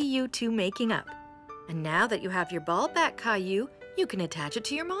to see you two making up. And now that you have your ball back, Caillou, you can attach it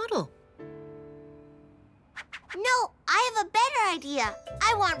to your model. No, I have a better idea.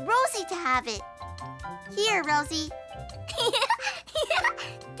 I want Rosie to have it. Here, Rosie.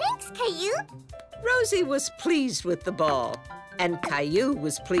 Thanks, Caillou. Rosie was pleased with the ball, and Caillou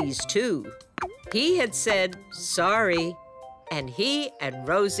was pleased too. He had said sorry, and he and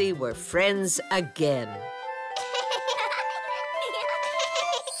Rosie were friends again.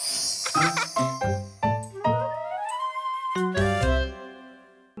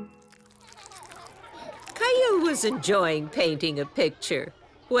 Caillou was enjoying painting a picture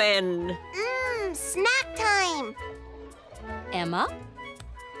when... Snack time. Emma?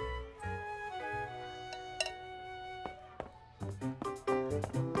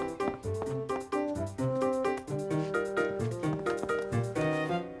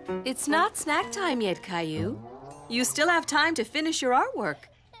 It's not snack time yet, Caillou. You still have time to finish your artwork.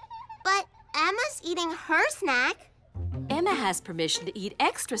 But Emma's eating her snack. Emma has permission to eat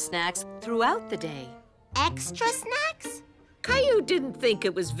extra snacks throughout the day. Extra snacks? Caillou didn't think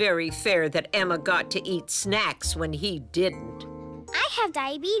it was very fair that Emma got to eat snacks when he didn't. I have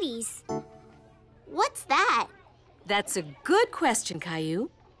diabetes. What's that? That's a good question, Caillou.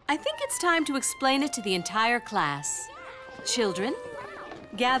 I think it's time to explain it to the entire class. Children,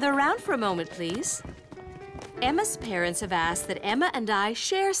 gather around for a moment, please. Emma's parents have asked that Emma and I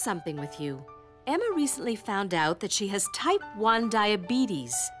share something with you. Emma recently found out that she has type 1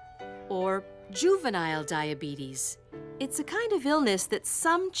 diabetes, or juvenile diabetes. It's a kind of illness that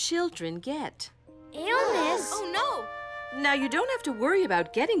some children get. Illness? Oh, no! Now, you don't have to worry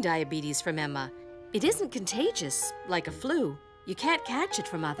about getting diabetes from Emma. It isn't contagious, like a flu. You can't catch it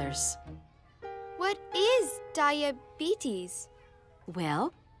from others. What is diabetes?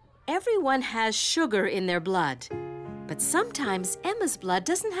 Well, everyone has sugar in their blood. But sometimes Emma's blood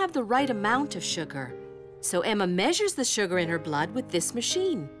doesn't have the right amount of sugar. So Emma measures the sugar in her blood with this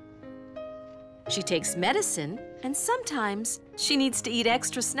machine. She takes medicine, and sometimes she needs to eat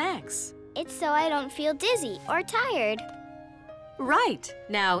extra snacks. It's so I don't feel dizzy or tired. Right.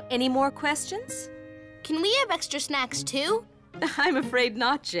 Now, any more questions? Can we have extra snacks too? I'm afraid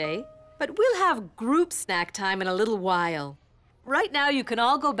not, Jay. But we'll have group snack time in a little while. Right now, you can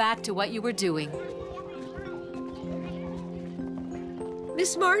all go back to what you were doing.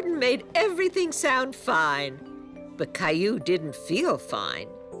 Miss Martin made everything sound fine, but Caillou didn't feel fine.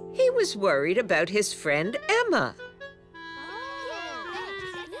 He was worried about his friend Emma.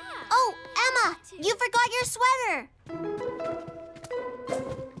 Oh, Emma, you forgot your sweater.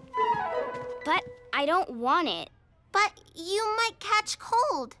 But I don't want it. But you might catch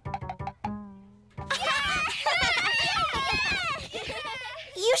cold.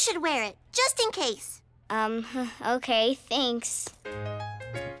 You should wear it, just in case. Okay, thanks.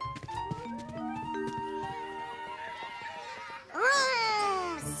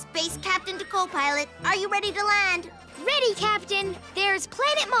 Space Captain to co-pilot, are you ready to land? Ready, Captain. There's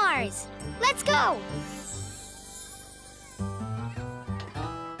Planet Mars. Let's go.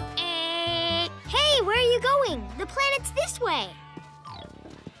 Hey, where are you going? The planet's this way.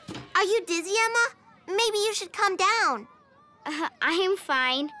 Are you dizzy, Emma? Maybe you should come down. I am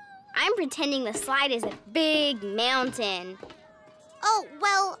fine. I'm pretending the slide is a big mountain. Oh,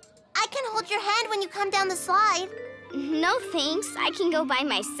 well, I can hold your hand when you come down the slide. No thanks. I can go by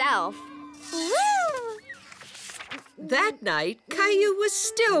myself. Woo! That night, Caillou was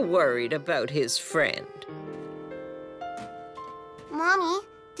still worried about his friend. Mommy,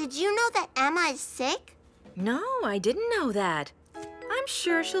 did you know that Emma is sick? No, I didn't know that. I'm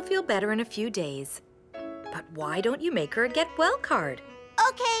sure she'll feel better in a few days. But why don't you make her a get well card?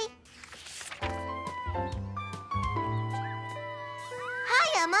 Okay.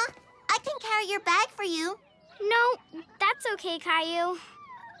 Hi, Emma. I can carry your bag for you. No, that's okay, Caillou.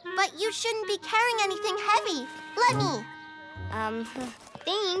 But you shouldn't be carrying anything heavy. Let me.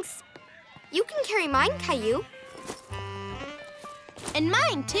 Thanks. You can carry mine, Caillou. And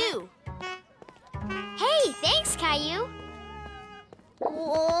mine too. Hey, thanks, Caillou.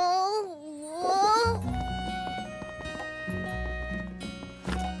 Whoa, whoa.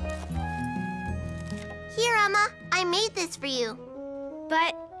 Here, Emma. I made this for you.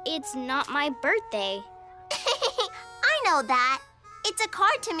 But it's not my birthday. I know that. It's a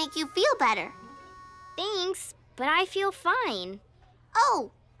card to make you feel better. Thanks, but I feel fine.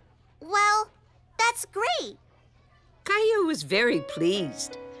 Oh, well, that's great. Caillou was very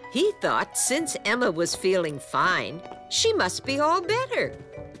pleased. He thought since Emma was feeling fine, she must be all better.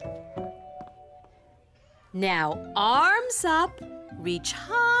 Now, arms up, reach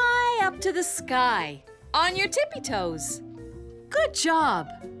high up to the sky, on your tippy toes. Good job.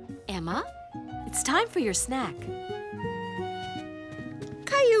 Emma, it's time for your snack.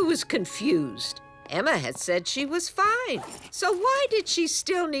 Caillou was confused. Emma had said she was fine, so why did she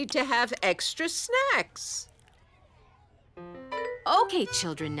still need to have extra snacks? Okay,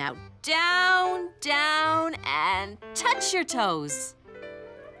 children, now down, down, and touch your toes.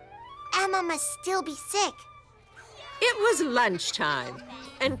 Emma must still be sick. It was lunchtime,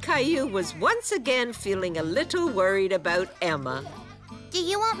 and Caillou was once again feeling a little worried about Emma. Do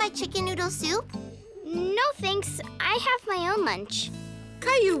you want my chicken noodle soup? No, thanks. I have my own lunch.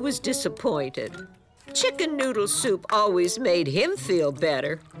 Caillou was disappointed. Chicken noodle soup always made him feel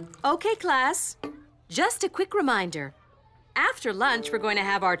better. Okay, class. Just a quick reminder. After lunch, we're going to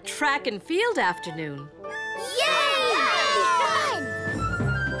have our track and field afternoon. Yay! Fun!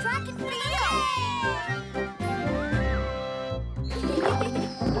 Track and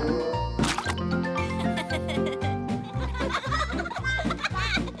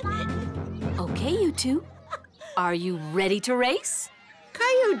Okay, you two. Are you ready to race?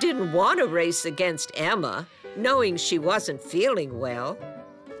 Caillou didn't want to race against Emma, knowing she wasn't feeling well.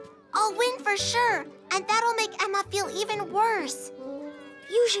 I'll win for sure, and that'll make Emma feel even worse.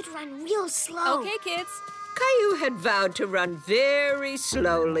 You should run real slow. Okay, kids. Caillou had vowed to run very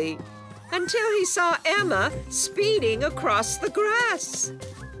slowly until he saw Emma speeding across the grass.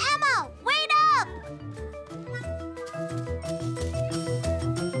 Emma, wait up!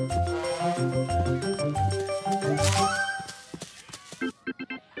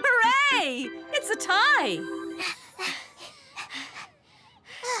 Hooray! It's a tie.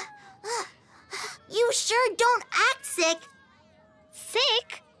 You sure don't act sick.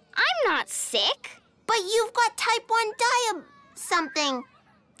 Sick? I'm not sick. But you've got type 1 something.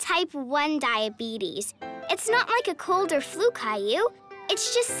 Type 1 diabetes. It's not like a cold or flu, Caillou.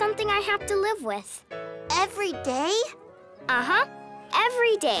 It's just something I have to live with. Every day? Uh-huh.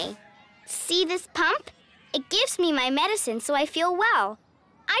 Every day. See this pump? It gives me my medicine so I feel well.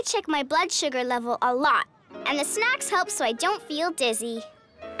 I check my blood sugar level a lot, and the snacks help so I don't feel dizzy.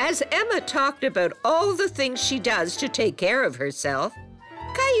 As Emma talked about all the things she does to take care of herself,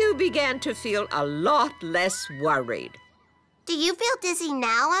 Caillou began to feel a lot less worried. Do you feel dizzy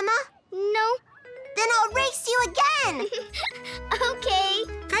now, Emma? No. Then I'll race you again. Okay.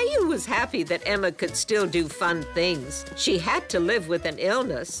 Caillou was happy that Emma could still do fun things. She had to live with an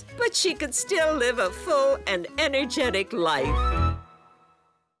illness, but she could still live a full and energetic life.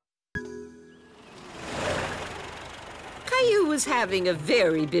 Caillou was having a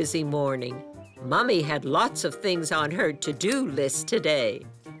very busy morning. Mummy had lots of things on her to-do list today.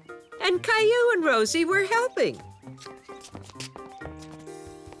 And Caillou and Rosie were helping.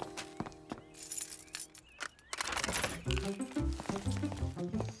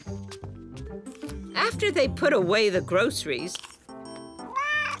 After they put away the groceries,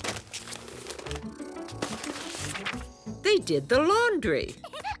 they did the laundry.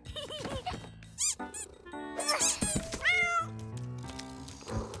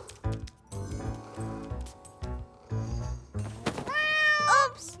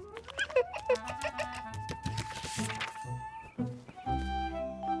 Oops.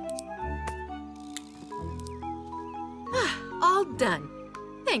 All done.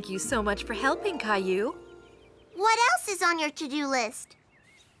 Thank you so much for helping, Caillou. What else is on your to-do list?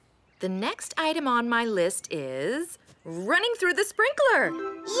 The next item on my list is running through the sprinkler.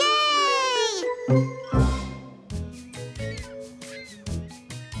 Yay!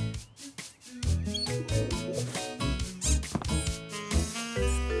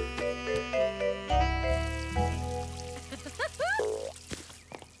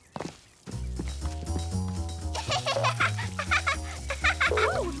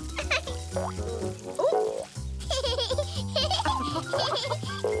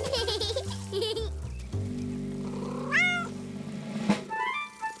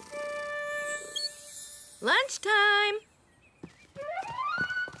 Lunchtime.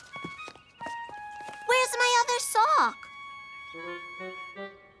 Where's my other sock?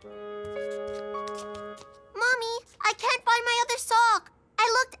 Mommy, I can't find my other sock. I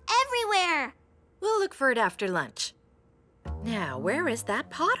looked everywhere. We'll look for it after lunch. Now, where is that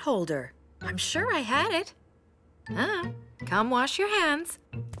pot holder? I'm sure I had it. Come wash your hands.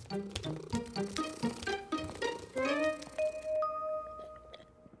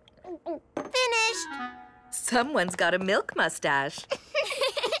 Finished. Someone's got a milk mustache.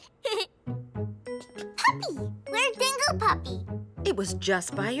 Puppy, where's Dingle Puppy? It was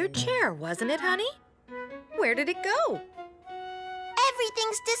just by your chair, wasn't it, honey? Where did it go?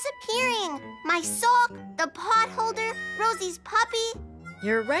 Everything's disappearing. My sock, the pot holder, Rosie's puppy.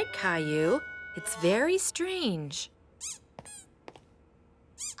 You're right, Caillou. It's very strange.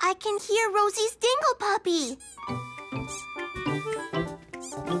 I can hear Rosie's Dingle Puppy.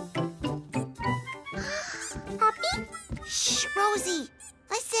 Puppy? Shh, Rosie.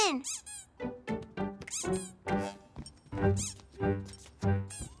 Listen.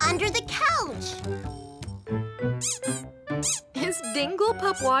 Under the couch. Is Dingle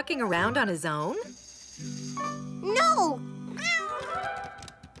Pup walking around on his own? No.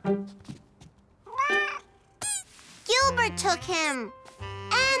 Gilbert took him.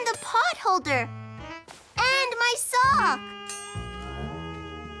 And the pot holder. And my sock.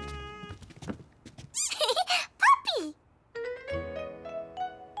 Puppy!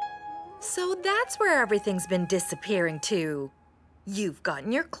 So that's where everything's been disappearing to. You've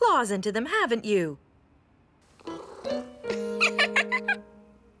gotten your claws into them, haven't you?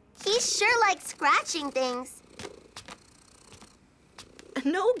 He sure likes scratching things.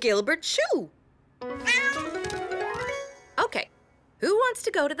 No, Gilbert, shoo! Okay, who wants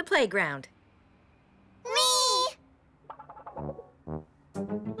to go to the playground? Me!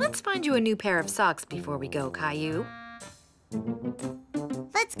 Let's find you a new pair of socks before we go, Caillou.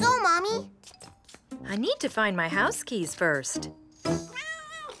 Let's go, Mommy. I need to find my house keys first.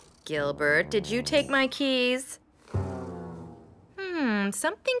 Gilbert, did you take my keys?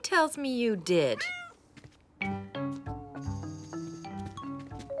 Something tells me you did.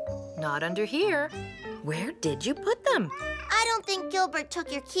 Not under here. Where did you put them? I don't think Gilbert took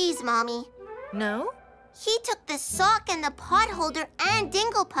your keys, Mommy. No? He took the sock and the pot holder and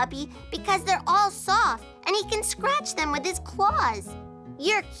Dingle Puppy because they're all soft and he can scratch them with his claws.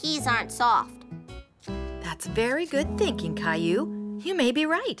 Your keys aren't soft. That's very good thinking, Caillou. You may be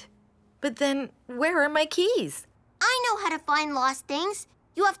right. But then, where are my keys? I know how to find lost things.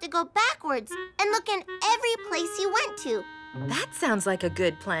 You have to go backwards and look in every place you went to. That sounds like a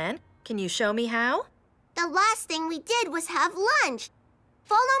good plan. Can you show me how? The last thing we did was have lunch.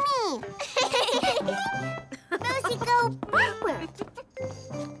 Follow me. Rosie, go backwards.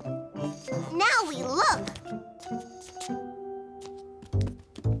 Now we look.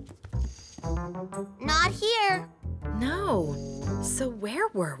 Not here. No. So where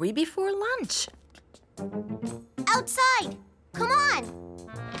were we before lunch? Outside. Come on.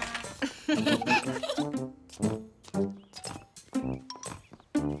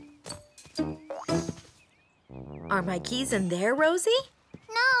 Are my keys in there, Rosie?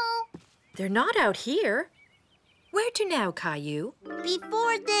 No. They're not out here. Where to now, Caillou?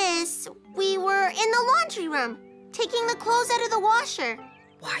 Before this, we were in the laundry room, taking the clothes out of the washer.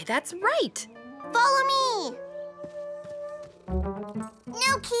 Why, that's right. Follow me.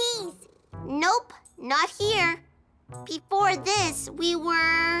 No keys. Nope, not here. Before this, we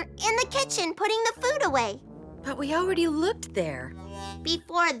were in the kitchen putting the food away. But we already looked there.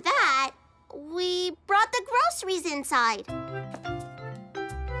 Before that, we brought the groceries inside.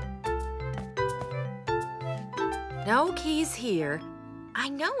 No keys here. I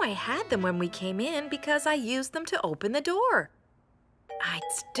know I had them when we came in because I used them to open the door. I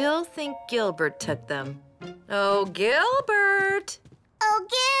still think Gilbert took them. Oh, Gilbert! Oh,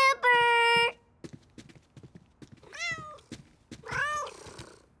 Gilbert!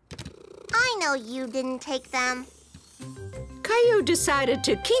 I know you didn't take them. Caillou decided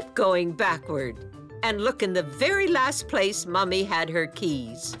to keep going backward and look in the very last place Mommy had her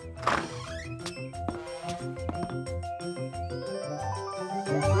keys.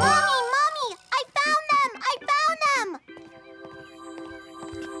 Mommy! I found them!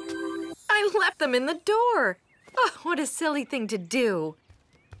 I left them in the door. Oh, what a silly thing to do.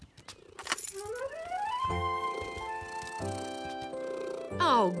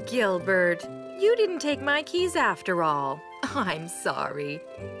 Oh, Gilbert, you didn't take my keys after all. I'm sorry.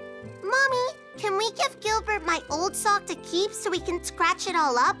 Mommy, can we give Gilbert my old sock to keep so we can scratch it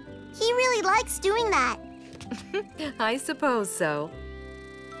all up? He really likes doing that. I suppose so.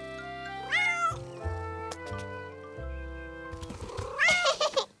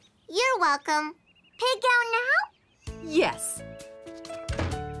 You're welcome. Pig out now? Yes.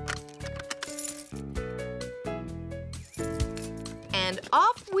 And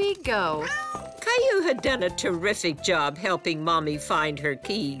off we go. Caillou had done a terrific job helping Mommy find her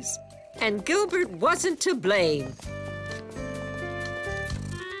keys, and Gilbert wasn't to blame.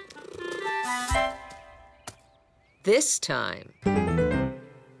 This time,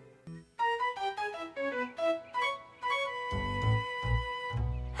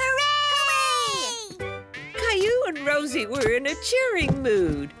 Hooray! Caillou and Rosie were in a cheering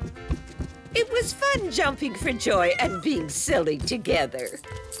mood. It was fun jumping for joy and being silly together.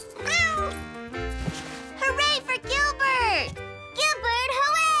 Hooray for Gilbert! Gilbert,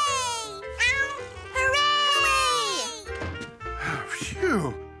 hooray! Hooray!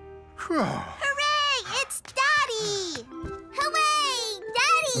 Phew. Whew. Hooray! It's Daddy! Hooray!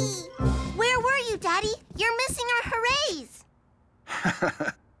 Daddy! Where were you, Daddy? You're missing our hoorays.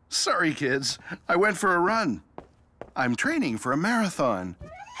 Sorry, kids. I went for a run. I'm training for a marathon.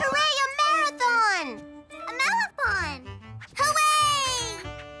 Hooray, a marathon! A marathon! Hooray!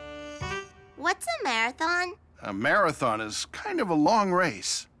 What's a marathon? A marathon is kind of a long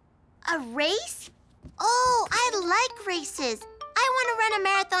race. A race? Oh, I like races. I want to run a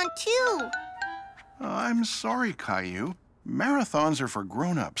marathon too. I'm sorry, Caillou. Marathons are for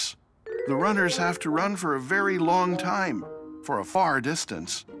grown-ups. The runners have to run for a very long time, for a far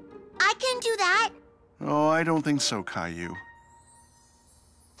distance. I can do that. Oh, I don't think so, Caillou.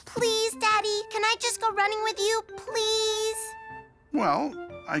 Please, Daddy, can I just go running with you, please? Well,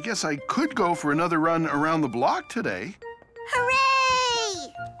 I guess I could go for another run around the block today.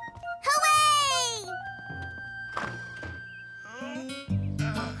 Hooray! Hooray!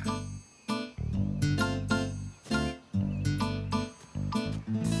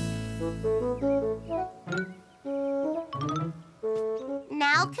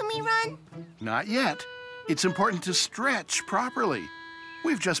 Now can we run? Not yet. It's important to stretch properly.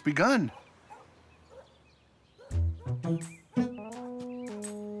 We've just begun.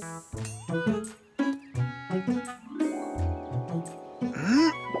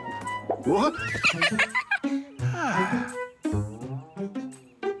 What?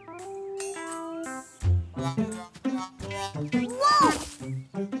 Whoa!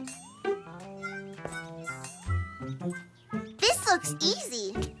 This looks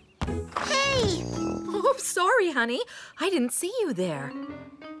easy. Hey! Oh, sorry, honey. I didn't see you there.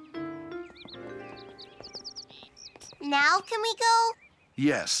 Now can we go?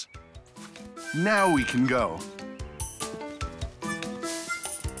 Yes. Now we can go.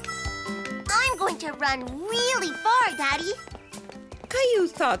 I'm going to run really far, Daddy. Caillou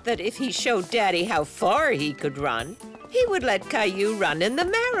thought that if he showed Daddy how far he could run, he would let Caillou run in the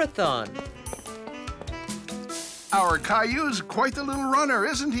marathon. Our Caillou's quite the little runner,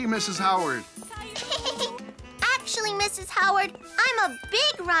 isn't he, Mrs. Howard? Actually, Mrs. Howard, I'm a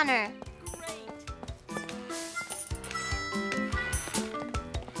big runner.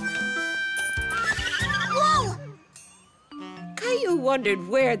 Whoa! Caillou wondered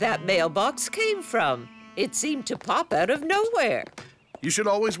where that mailbox came from. It seemed to pop out of nowhere. You should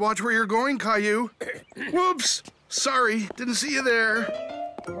always watch where you're going, Caillou. Whoops! Sorry, didn't see you there.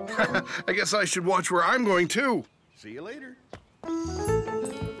 I guess I should watch where I'm going, too. See you later.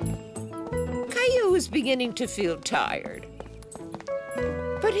 Caillou was beginning to feel tired.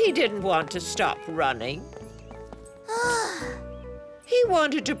 But he didn't want to stop running. He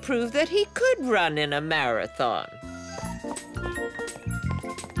wanted to prove that he could run in a marathon.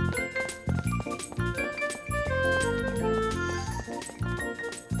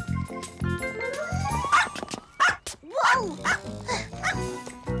 Whoa!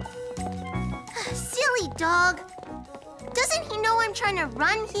 Silly dog. Doesn't he know I'm trying to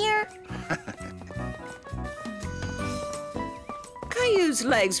run here? Caillou's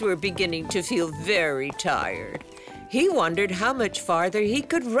legs were beginning to feel very tired. He wondered how much farther he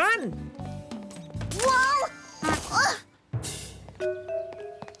could run. Whoa!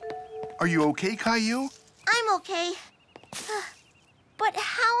 Are you okay, Caillou? I'm okay. But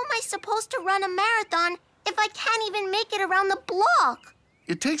how am I supposed to run a marathon if I can't even make it around the block?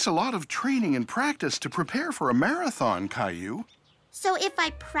 It takes a lot of training and practice to prepare for a marathon, Caillou. So if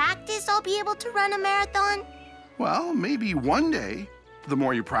I practice, I'll be able to run a marathon? Well, maybe one day. The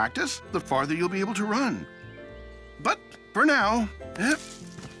more you practice, the farther you'll be able to run. But for now,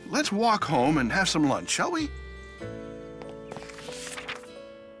 let's walk home and have some lunch, shall we?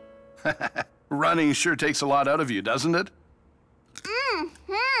 Running sure takes a lot out of you, doesn't it?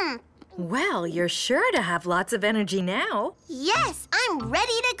 Mm-hmm. Well, you're sure to have lots of energy now. Yes, I'm ready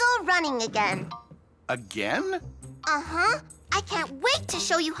to go running again. Again? Uh-huh. I can't wait to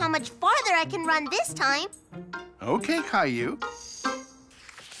show you how much farther I can run this time. Okay, Caillou.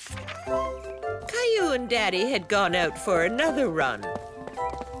 Caillou and Daddy had gone out for another run.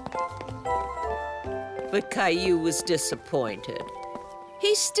 But Caillou was disappointed.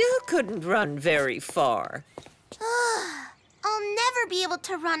 He still couldn't run very far. I'll never be able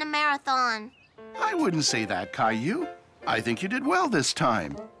to run a marathon. I wouldn't say that, Caillou. I think you did well this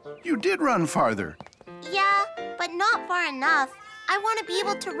time. You did run farther. Yeah, but not far enough. I want to be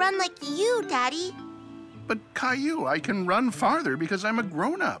able to run like you, Daddy. But Caillou, I can run farther because I'm a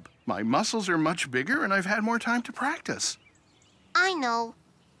grown-up. My muscles are much bigger and I've had more time to practice. I know.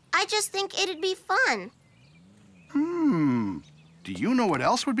 I just think it'd be fun. Do you know what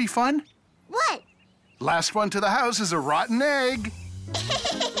else would be fun? What? Last one to the house is a rotten egg.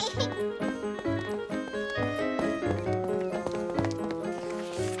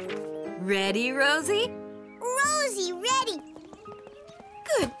 Ready, Rosie? Rosie, ready.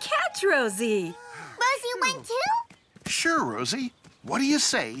 Good catch, Rosie. Rosie went too? Sure, Rosie. What do you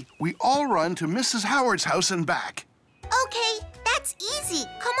say we all run to Mrs. Howard's house and back? Okay, that's easy.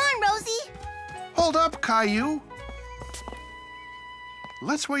 Come on, Rosie. Hold up, Caillou.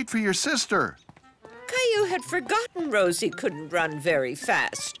 Let's wait for your sister. Caillou had forgotten Rosie couldn't run very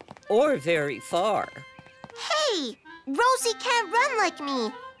fast or very far. Hey, Rosie can't run like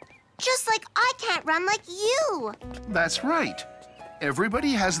me. Just like I can't run like you. That's right.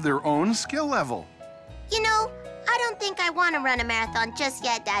 Everybody has their own skill level. You know, I don't think I want to run a marathon just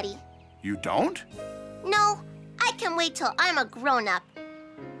yet, Daddy. You don't? No, I can wait till I'm a grown-up.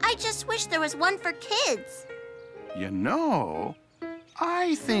 I just wish there was one for kids. You know,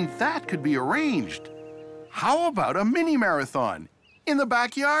 I think that could be arranged. How about a mini marathon in the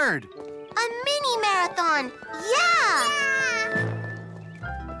backyard? A mini marathon, yeah!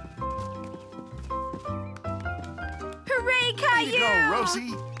 Hooray, There Caillou! you go,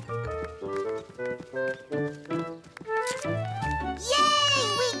 Rosie. Yay!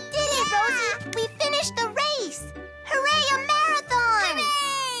 We did it, Rosie! We finished the race! Hooray, a marathon!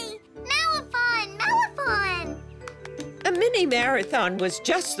 Hooray! Marathon! A mini marathon was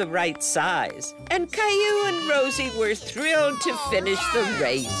just the right size, and Caillou and Rosie were thrilled to finish the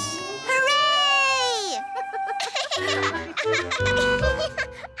race. Hooray!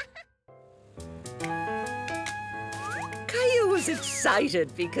 Caillou was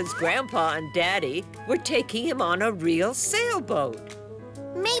excited because Grandpa and Daddy were taking him on a real sailboat.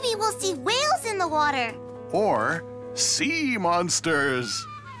 Maybe we'll see whales in the water. Or Sea monsters!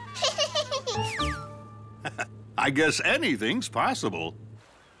 I guess anything's possible.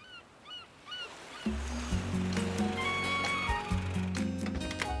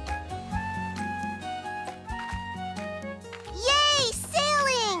 Yay,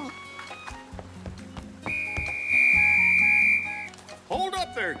 sailing! Hold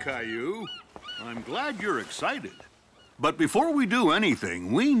up there, Caillou. I'm glad you're excited. But before we do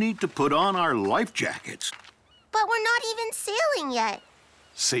anything, we need to put on our life jackets. But we're not even sailing yet.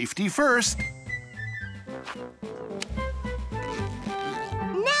 Safety first.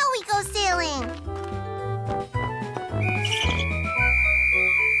 Now we go sailing.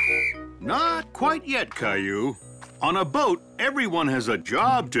 Not quite yet, Caillou. On a boat, everyone has a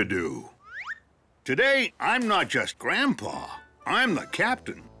job to do. Today, I'm not just Grandpa. I'm the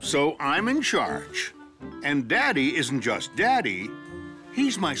captain, so I'm in charge. And Daddy isn't just Daddy.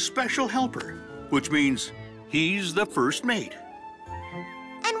 He's my special helper, which means he's the first mate.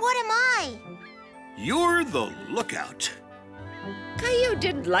 And what am I? You're the lookout. Caillou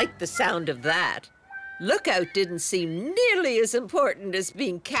didn't like the sound of that. Lookout didn't seem nearly as important as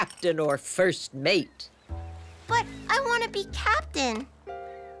being captain or first mate. But I want to be captain.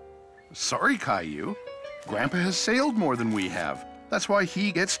 Sorry, Caillou. Grandpa has sailed more than we have. That's why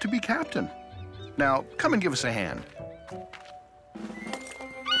he gets to be captain. Now, come and give us a hand.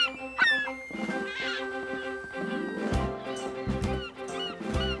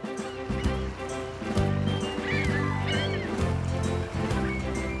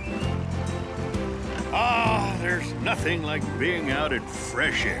 Ah, there's nothing like being out in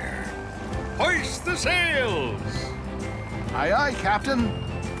fresh air. Hoist the sails! Aye, aye, Captain.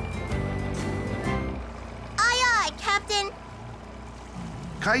 Aye, aye, Captain.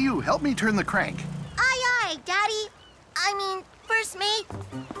 Caillou, help me turn the crank. Aye, aye, Daddy. I mean, first mate.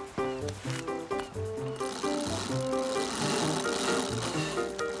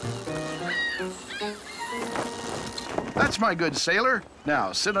 That's my good sailor.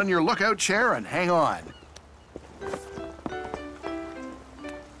 Now, sit on your lookout chair and hang on.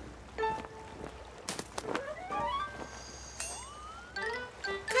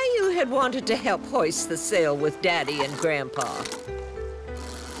 Caillou had wanted to help hoist the sail with Daddy and Grandpa.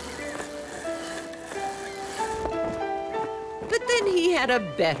 But then he had a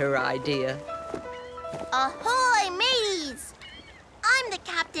better idea. Ahoy, mateys! I'm the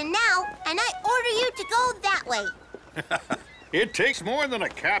captain now, and I order you to go that way. It takes more than a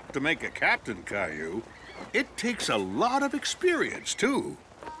cap to make a captain, Caillou. It takes a lot of experience, too.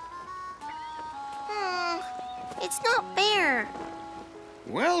 It's not fair.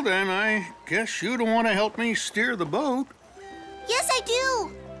 Well, then, I guess you don't want to help me steer the boat. Yes, I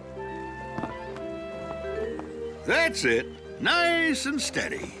do. That's it. Nice and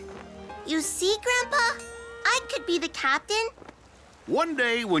steady. You see, Grandpa? I could be the captain. One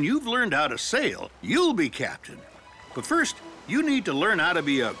day, when you've learned how to sail, you'll be captain. But first, you need to learn how to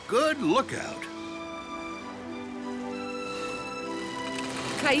be a good lookout.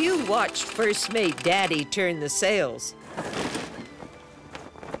 Caillou watched first mate Daddy turn the sails.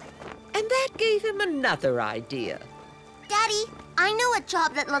 And that gave him another idea. Daddy, I know a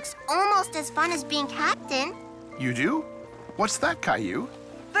job that looks almost as fun as being captain. You do? What's that, Caillou?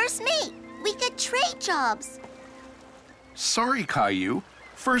 First mate, we could trade jobs. Sorry, Caillou.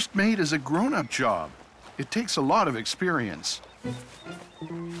 First mate is a grown-up job. It takes a lot of experience.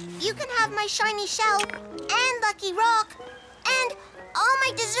 You can have my shiny shell and lucky rock and all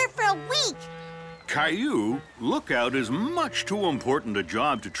my dessert for a week. Caillou, lookout is much too important a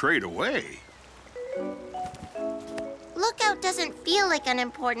job to trade away. Lookout doesn't feel like an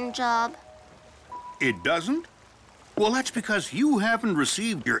important job. It doesn't? Well, that's because you haven't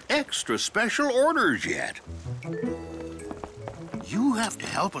received your extra special orders yet. You have to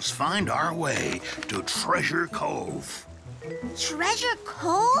help us find our way to Treasure Cove. Treasure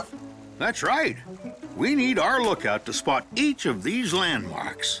Cove? That's right. We need our lookout to spot each of these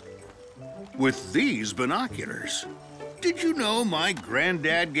landmarks. With these binoculars. Did you know my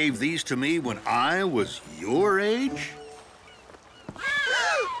granddad gave these to me when I was your age?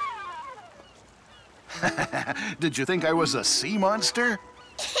 Did you think I was a sea monster?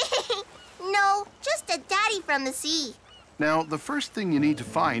 No, just a daddy from the sea. Now, the first thing you need to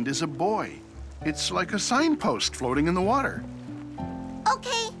find is a buoy. It's like a signpost floating in the water.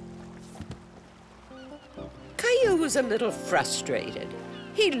 Okay. Caillou was a little frustrated.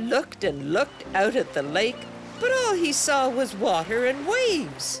 He looked and looked out at the lake, but all he saw was water and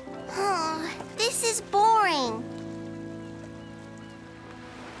waves. Oh, this is boring.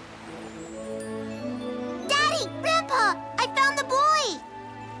 Daddy, Grandpa, I found the buoy.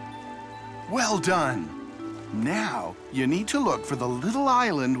 Well done. Now, you need to look for the little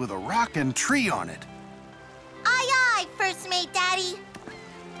island with a rock and tree on it. Aye, aye, First Mate Daddy.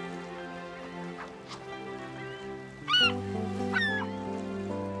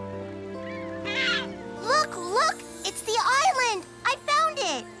 Look, look! It's the island! I found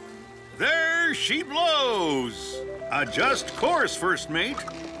it! There she blows! Adjust course, First Mate.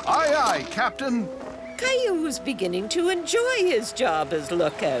 Aye, aye, Captain. Caillou was beginning to enjoy his job as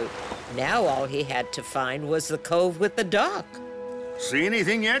lookout. Now all he had to find was the cove with the dock. See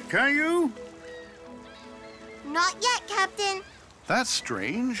anything yet, Caillou? Not yet, Captain. That's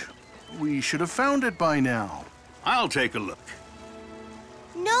strange. We should have found it by now. I'll take a look.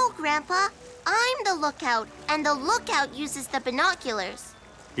 No, Grandpa. I'm the lookout, and the lookout uses the binoculars.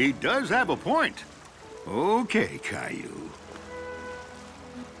 He does have a point. Okay, Caillou.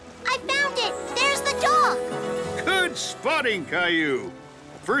 I found it! There's the dock! Good spotting, Caillou.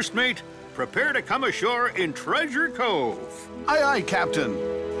 First Mate, prepare to come ashore in Treasure Cove. Aye, aye, Captain.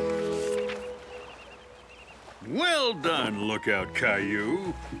 Well done, Lookout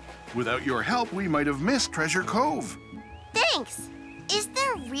Caillou. Without your help, we might have missed Treasure Cove. Thanks. Is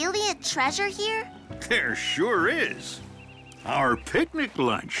there really a treasure here? There sure is. Our picnic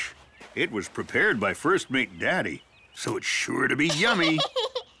lunch. It was prepared by First Mate Daddy, so it's sure to be yummy.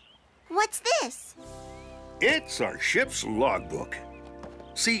 What's this? It's our ship's logbook.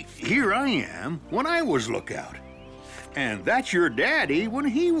 See, here I am when I was lookout. And that's your daddy when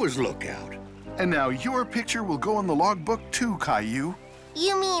he was lookout. And now your picture will go in the logbook too, Caillou.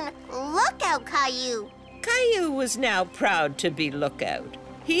 You mean lookout, Caillou? Caillou was now proud to be lookout.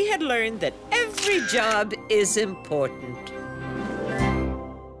 He had learned that every job is important.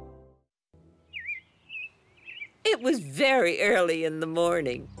 It was very early in the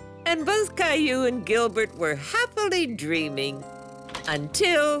morning, and both Caillou and Gilbert were happily dreaming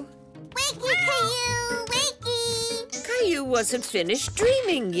until... Wakey, Caillou! Wakey! Caillou wasn't finished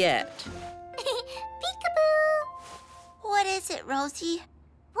dreaming yet. Peekaboo! What is it, Rosie?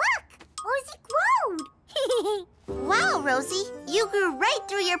 Look! Rosie glowed! Wow, Rosie, you grew right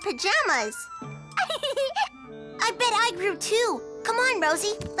through your pajamas. I bet I grew too. Come on,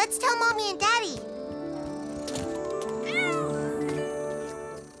 Rosie, let's tell Mommy and Daddy.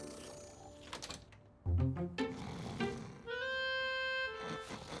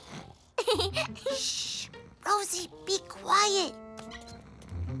 Shh, Rosie, be quiet.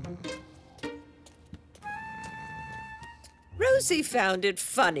 Rosie found it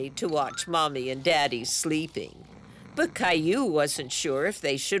funny to watch Mommy and Daddy sleeping, but Caillou wasn't sure if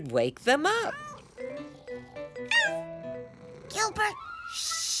they should wake them up. Gilbert,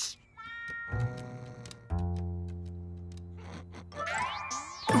 shh.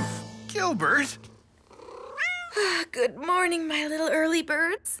 Gilbert? Good morning, my little early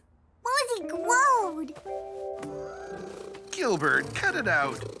birds. Rosie glowed. Gilbert, cut it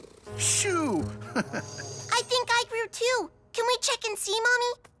out. Shoo! I think I grew too. Can we check and see,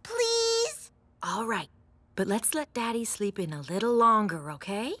 Mommy? Please? All right, but let's let Daddy sleep in a little longer,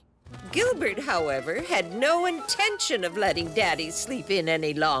 okay? Gilbert, however, had no intention of letting Daddy sleep in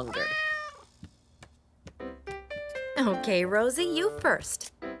any longer. Okay, Rosie, you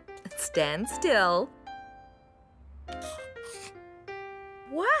first. Stand still.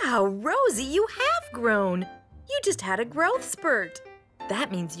 Wow, Rosie, you have grown. You just had a growth spurt. That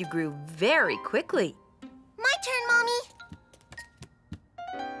means you grew very quickly. My turn, Mommy.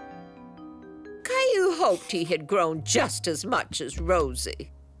 Caillou hoped he had grown just as much as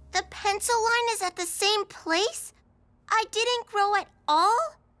Rosie. The pencil line is at the same place? I didn't grow at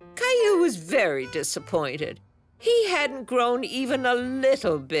all? Caillou was very disappointed. He hadn't grown even a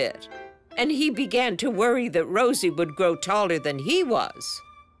little bit, and he began to worry that Rosie would grow taller than he was.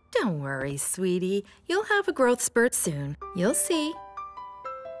 Don't worry, sweetie. You'll have a growth spurt soon. You'll see.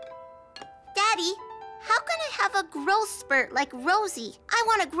 Daddy, how can I have a growth spurt like Rosie? I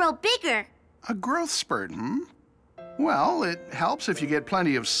want to grow bigger. A growth spurt, hmm? Well, it helps if you get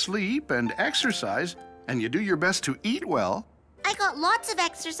plenty of sleep and exercise, and you do your best to eat well. I got lots of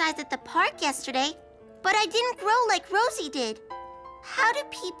exercise at the park yesterday, but I didn't grow like Rosie did. How do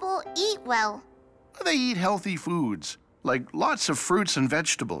people eat well? They eat healthy foods, like lots of fruits and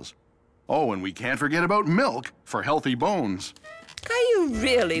vegetables. Oh, and we can't forget about milk for healthy bones. Caillou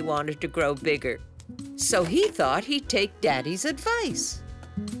really wanted to grow bigger, so he thought he'd take Daddy's advice.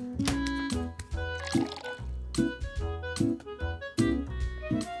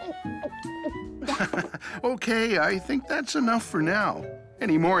 Okay, I think that's enough for now.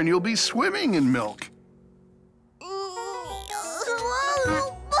 Any more and you'll be swimming in milk.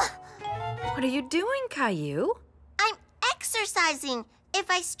 What are you doing, Caillou? I'm exercising. If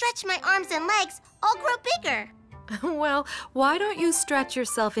I stretch my arms and legs, I'll grow bigger. Well, why don't you stretch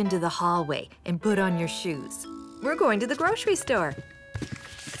yourself into the hallway and put on your shoes? We're going to the grocery store.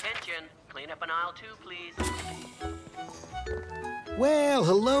 Attention, clean up in aisle 2, please. Well,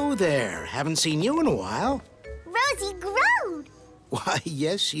 hello there. Haven't seen you in a while. Rosie growed. Why,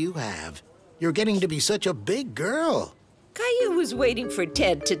 yes, you have. You're getting to be such a big girl. Caillou was waiting for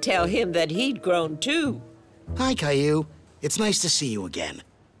Ted to tell him that he'd grown too. Hi, Caillou. It's nice to see you again.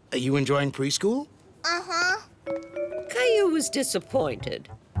 Are you enjoying preschool? Uh-huh. Caillou was disappointed.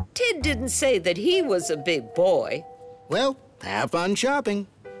 Ted didn't say that he was a big boy. Well, have fun shopping.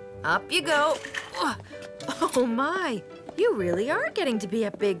 Up you go. Oh, my. You really are getting to be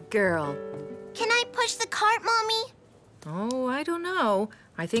a big girl. Can I push the cart, Mommy? Oh, I don't know.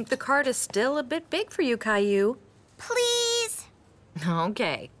 I think the cart is still a bit big for you, Caillou. Please?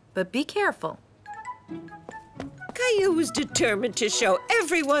 Okay, but be careful. Caillou was determined to show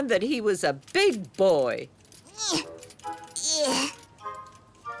everyone that he was a big boy. Yeah.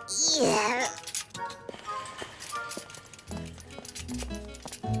 Yeah.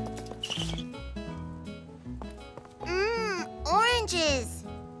 Oranges.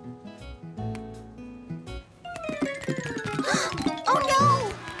 Oh,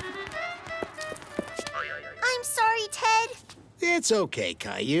 no! I'm sorry, Ted. It's okay,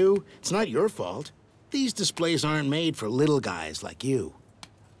 Caillou. It's not your fault. These displays aren't made for little guys like you.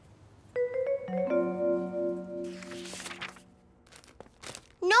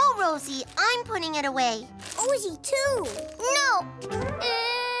 No, Rosie, I'm putting it away. Rosie, too. No!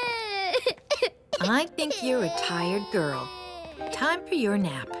 I think you're a tired girl. Time for your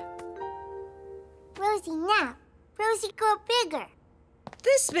nap. Rosie, nap. Rosie, grow bigger.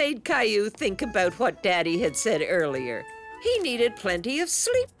 This made Caillou think about what Daddy had said earlier. He needed plenty of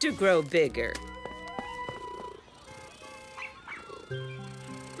sleep to grow bigger.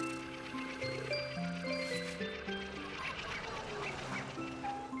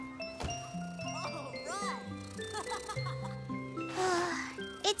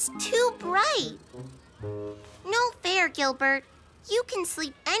 It's too bright. No fair, Gilbert. You can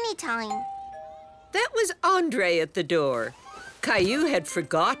sleep anytime. That was Andre at the door. Caillou had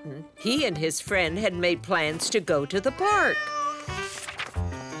forgotten he and his friend had made plans to go to the park.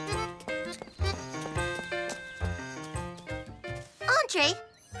 Andre,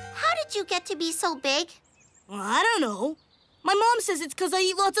 how did you get to be so big? Well, I don't know. My mom says it's because I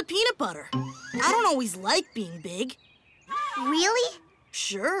eat lots of peanut butter. I don't always like being big. Really?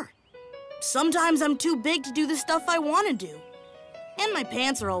 Sure. Sometimes I'm too big to do the stuff I want to do. And my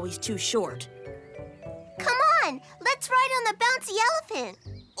pants are always too short. Come on, let's ride on the bouncy elephant.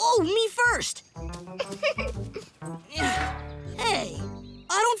 Oh, me first. Hey,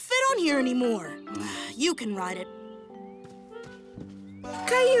 I don't fit on here anymore. You can ride it.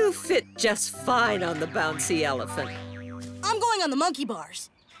 Caillou fit just fine on the bouncy elephant. I'm going on the monkey bars.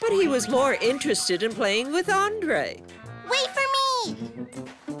 But he was more interested in playing with Andre. Wait for me!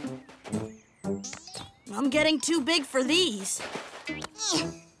 I'm getting too big for these.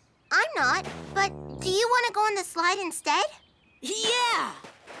 I'm not, but do you want to go on the slide instead? Yeah!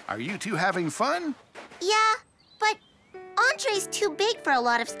 Are you two having fun? Yeah, but Andre's too big for a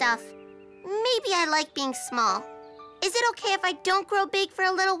lot of stuff. Maybe I like being small. Is it okay if I don't grow big for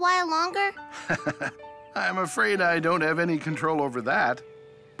a little while longer? I'm afraid I don't have any control over that.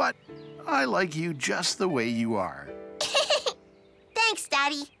 But I like you just the way you are. Thanks,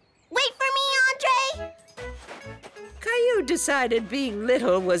 Daddy. Wait for me, Andre! Caillou decided being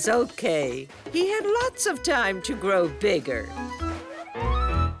little was okay. He had lots of time to grow bigger.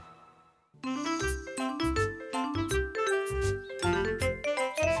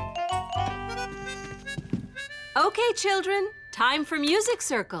 Okay, children, time for Music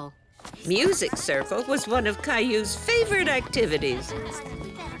Circle. Music Circle was one of Caillou's favorite activities.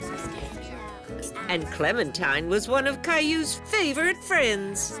 And Clementine was one of Caillou's favorite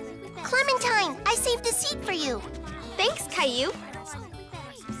friends. Clementine, I saved a seat for you. Thanks, Caillou.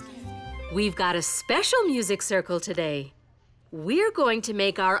 We've got a special Music Circle today. We're going to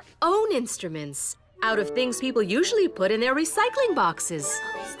make our own instruments out of things people usually put in their recycling boxes.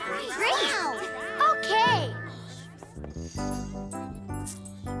 Great! Wow. Okay.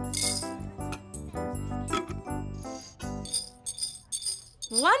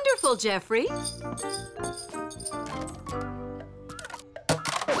 Wonderful, Jeffrey.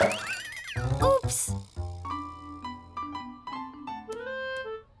 Oops!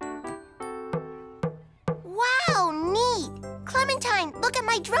 Wow, neat! Clementine, look at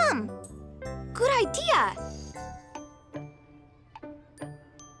my drum. Good idea.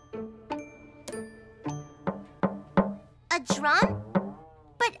 A drum?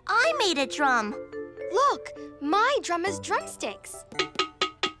 But I made a drum. Look, my drum has drumsticks.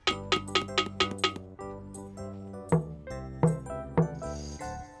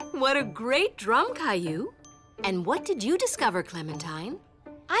 What a great drum, Caillou. And what did you discover, Clementine?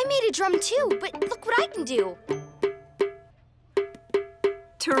 I made a drum too, but look what I can do.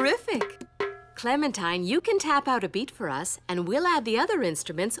 Terrific. Clementine, you can tap out a beat for us, and we'll add the other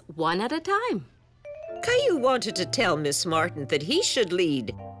instruments one at a time. Caillou wanted to tell Miss Martin that he should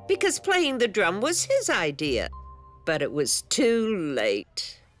lead because playing the drum was his idea. But it was too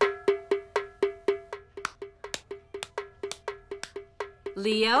late.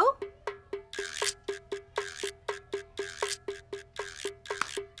 Leo?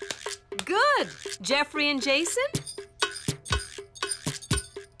 Good. Jeffrey and Jason?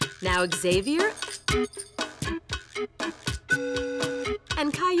 Now Xavier?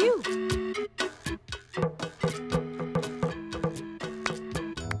 And Caillou.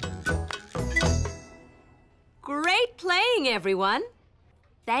 Great playing, everyone.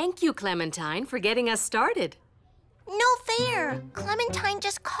 Thank you, Clementine, for getting us started. No fair. Clementine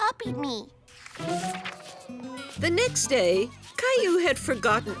just copied me. The next day, Caillou had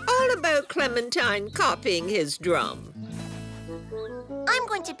forgotten all about Clementine copying his drum. I'm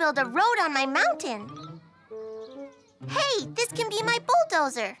going to build a road on my mountain. Hey, this can be my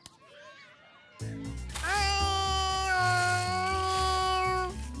bulldozer.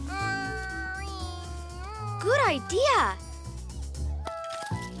 Good idea.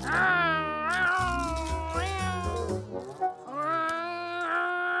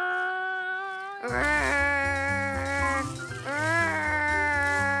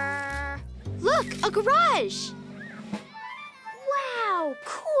 Look, a garage. Wow,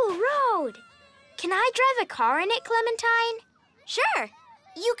 cool road. Can I drive a car in it, Clementine? Sure.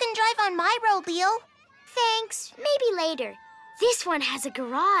 You can drive on my road, Leo. Thanks. Maybe later. This one has a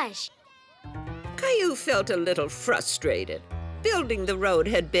garage. Caillou felt a little frustrated. Building the road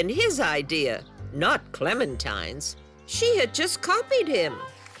had been his idea, not Clementine's. She had just copied him.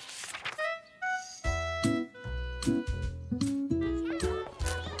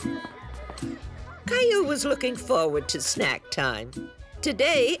 Caillou was looking forward to snack time.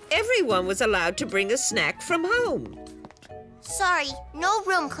 Today, everyone was allowed to bring a snack from home. Sorry, no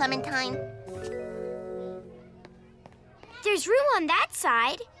room, Clementine. There's room on that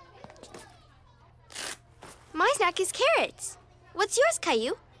side. My snack is carrots. What's yours,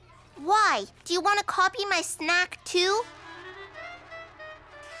 Caillou? Why? Do you want to copy my snack too?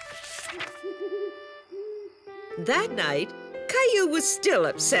 That night, Caillou was still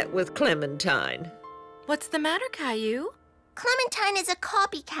upset with Clementine. What's the matter, Caillou? Clementine is a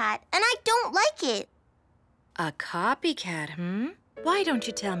copycat, and I don't like it. A copycat, Why don't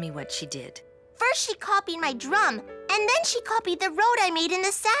you tell me what she did? First, she copied my drum, and then she copied the road I made in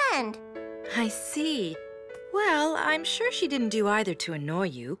the sand. I see. Well, I'm sure she didn't do either to annoy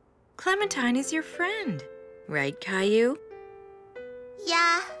you. Clementine is your friend. Right, Caillou?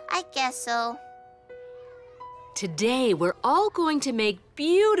 Yeah, I guess so. Today, we're all going to make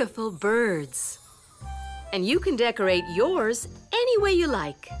beautiful birds. And you can decorate yours any way you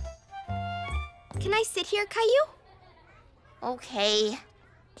like. Can I sit here, Caillou? Okay.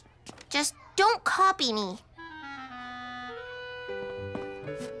 Just don't copy me.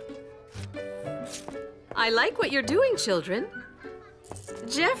 I like what you're doing, children.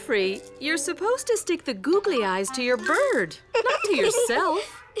 Jeffrey, you're supposed to stick the googly eyes to your bird, not to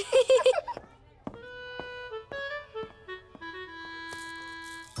yourself.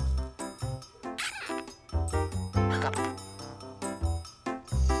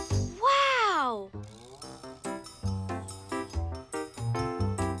 Wow!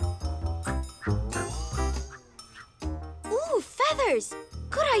 Ooh, feathers!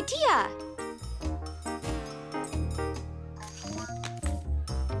 Good idea!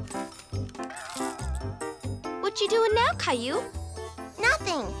 What you doing now, Caillou?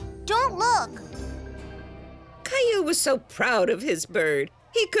 Nothing. Don't look. Caillou was so proud of his bird,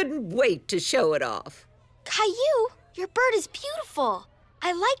 he couldn't wait to show it off. Caillou, your bird is beautiful.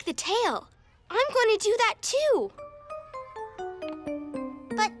 I like the tail. I'm going to do that too.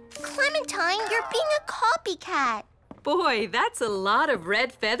 But, Clementine, you're being a copycat. Boy, that's a lot of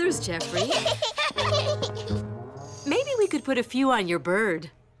red feathers, Jeffrey. Maybe we could put a few on your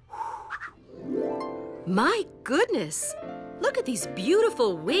bird. My goodness! Look at these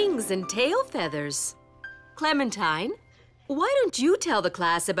beautiful wings and tail feathers. Clementine, why don't you tell the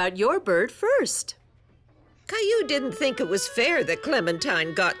class about your bird first? Caillou didn't think it was fair that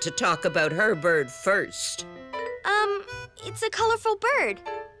Clementine got to talk about her bird first. It's a colorful bird.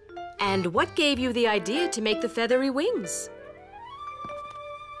 And what gave you the idea to make the feathery wings?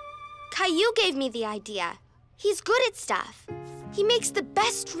 Caillou gave me the idea. He's good at stuff. He makes the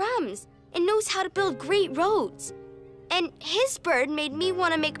best drums and knows how to build great roads. And his bird made me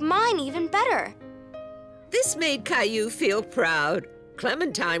want to make mine even better. This made Caillou feel proud.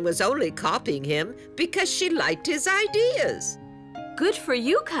 Clementine was only copying him because she liked his ideas. Good for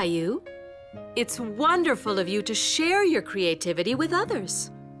you, Caillou. It's wonderful of you to share your creativity with others.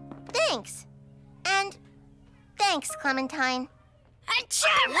 Thanks. And thanks, Clementine.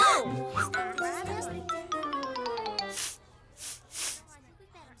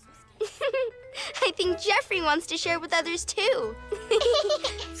 I think Jeffrey wants to share with others, too.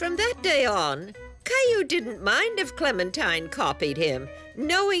 From that day on, Caillou didn't mind if Clementine copied him.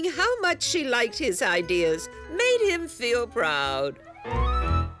 Knowing how much she liked his ideas made him feel proud.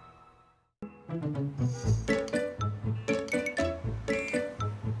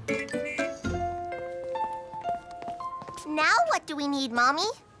 Now what do we need, Mommy?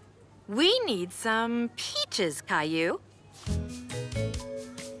 We need some peaches, Caillou.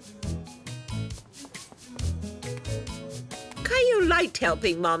 Caillou liked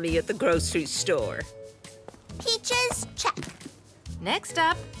helping Mommy at the grocery store. Peaches, check. Next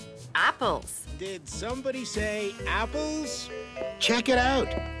up, apples. Did somebody say apples? Check it out.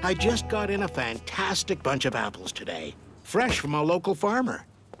 I just got in a fantastic bunch of apples today. Fresh from a local farmer.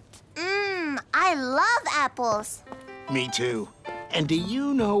 I love apples. Me too. And do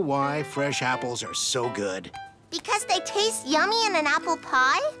you know why fresh apples are so good? Because they taste yummy in an apple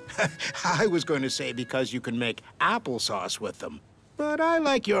pie? I was going to say because you can make applesauce with them. But I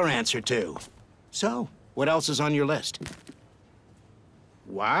like your answer too. So, what else is on your list?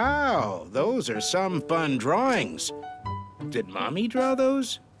 Wow, those are some fun drawings. Did Mommy draw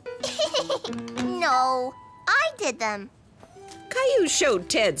those? No, I did them. Caillou showed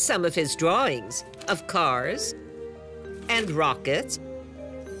Ted some of his drawings of cars and rockets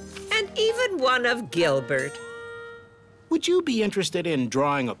and even one of Gilbert. Would you be interested in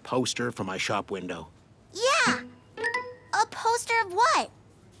drawing a poster for my shop window? Yeah. A poster of what?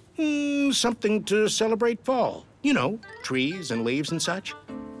 Something to celebrate fall. You know, trees and leaves and such.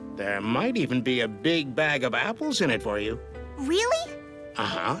 There might even be a big bag of apples in it for you. Really?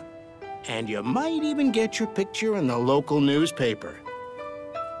 Uh-huh. And you might even get your picture in the local newspaper.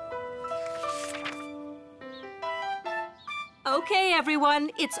 Okay,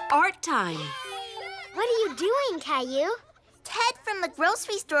 everyone, it's art time. What are you doing, Caillou? Ted from the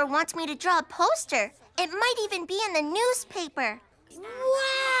grocery store wants me to draw a poster. It might even be in the newspaper.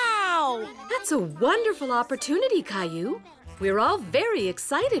 Wow! That's a wonderful opportunity, Caillou. We're all very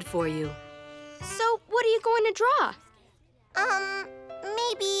excited for you. So, what are you going to draw?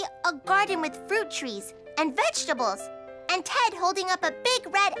 Maybe a garden with fruit trees and vegetables. And Ted holding up a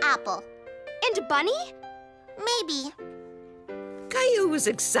big red apple. And a bunny? Maybe. Caillou was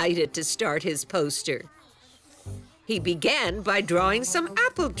excited to start his poster. He began by drawing some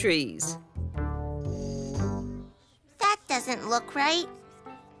apple trees. That doesn't look right.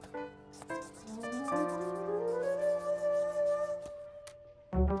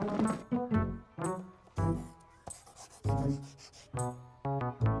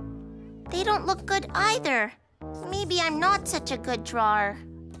 They don't look good either. Maybe I'm not such a good drawer.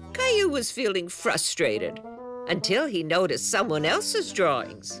 Caillou was feeling frustrated until he noticed someone else's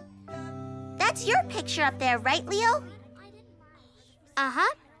drawings. That's your picture up there, right, Leo?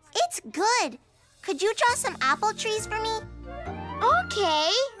 Uh-huh. It's good. Could you draw some apple trees for me?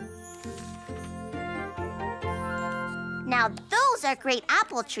 Okay. Now those are great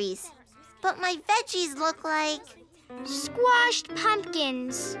apple trees. But my veggies look like... squashed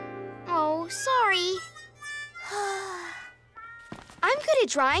pumpkins. Oh, sorry. I'm good at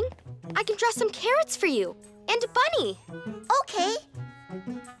drawing. I can draw some carrots for you. And a bunny. Okay.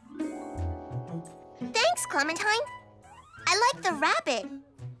 Thanks, Clementine. I like the rabbit.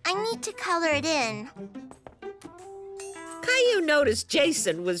 I need to color it in. Caillou noticed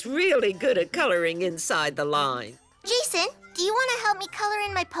Jason was really good at coloring inside the line. Jason, do you want to help me color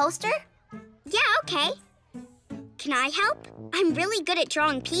in my poster? Yeah, okay. Can I help? I'm really good at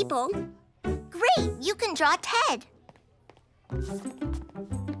drawing people. Great, you can draw Ted.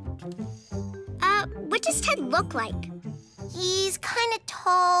 What does Ted look like? He's kind of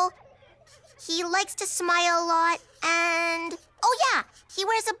tall. He likes to smile a lot, and... oh yeah, he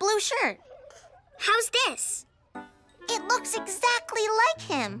wears a blue shirt. How's this? It looks exactly like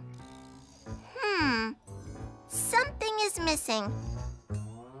him. Something is missing.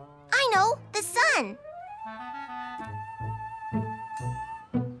 I know, the sun.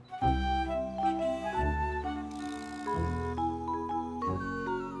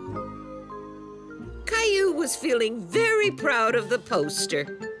 Caillou was feeling very proud of the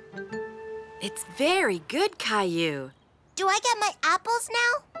poster. It's very good, Caillou. Do I get my apples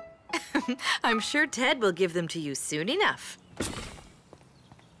now? I'm sure Ted will give them to you soon enough.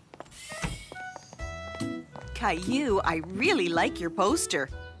 Caillou, I really like your poster.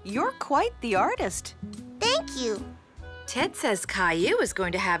 You're quite the artist. Thank you. Ted says Caillou is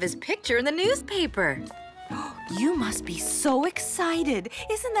going to have his picture in the newspaper. You must be so excited.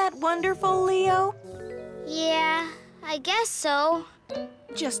 Isn't that wonderful, Leo? Yeah, I guess so.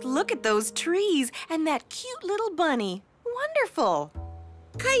 Just look at those trees and that cute little bunny. Wonderful.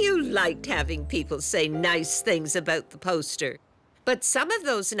 Caillou liked having people say nice things about the poster. But some of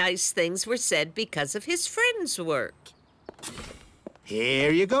those nice things were said because of his friends' work.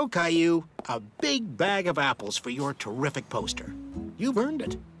 Here you go, Caillou. A big bag of apples for your terrific poster. You've earned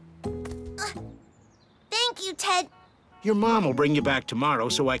it. Thank you, Ted. Your mom will bring you back tomorrow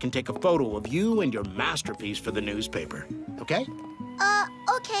so I can take a photo of you and your masterpiece for the newspaper. Okay?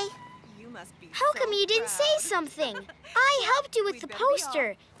 Okay. How come you didn't say something? I helped you with the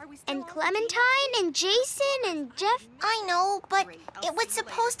poster. And Clementine and Jason and Jeff. I know, but it was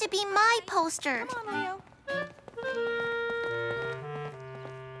supposed to be my poster. Come on, Leo.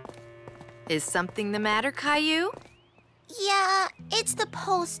 Is something the matter, Caillou? Yeah, it's the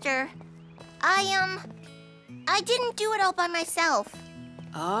poster. I didn't do it all by myself.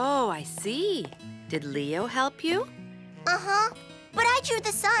 Oh, I see. Did Leo help you? Uh-huh. But I drew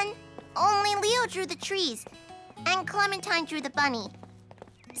the sun. Only Leo drew the trees. And Clementine drew the bunny.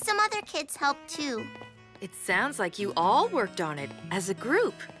 Some other kids helped too. It sounds like you all worked on it as a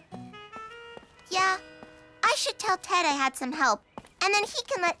group. Yeah. I should tell Ted I had some help. And then he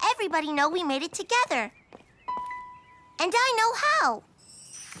can let everybody know we made it together. And I know how.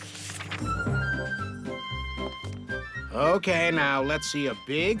 Okay, now let's see a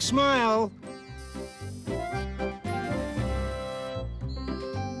big smile.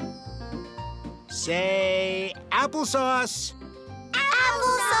 Say applesauce.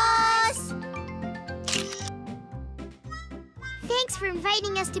 Applesauce! Thanks for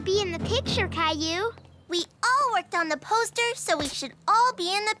inviting us to be in the picture, Caillou. We all worked on the poster, so we should all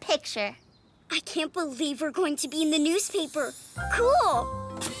be in the picture. I can't believe we're going to be in the newspaper. Cool!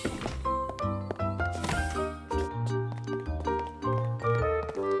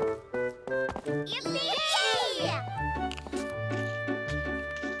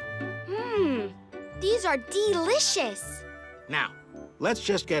 These are delicious. Now, let's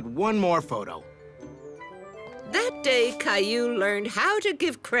just get one more photo. That day, Caillou learned how to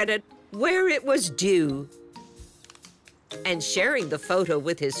give credit where it was due. And sharing the photo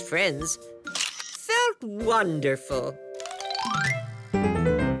with his friends felt wonderful.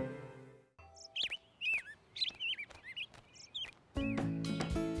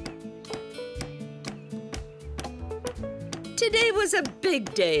 Today was a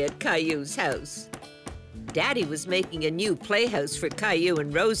big day at Caillou's house. Daddy was making a new playhouse for Caillou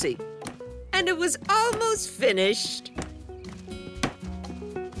and Rosie, and it was almost finished.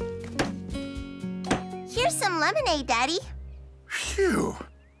 Here's some lemonade, Daddy. Phew.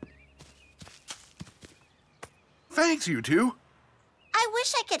 Thanks, you two. I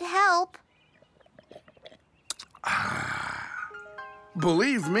wish I could help.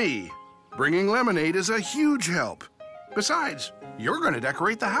 Believe me, bringing lemonade is a huge help. Besides, you're going to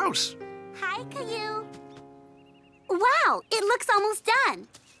decorate the house. Hi, Caillou. Wow, it looks almost done.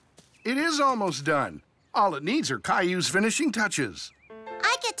 It is almost done. All it needs are Caillou's finishing touches.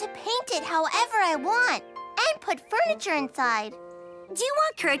 I get to paint it however I want and put furniture inside. Do you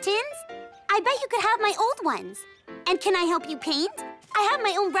want curtains? I bet you could have my old ones. And can I help you paint? I have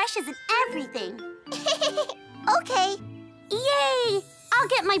my own brushes and everything. Okay. Yay! I'll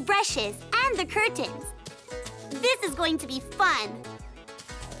get my brushes and the curtains. This is going to be fun.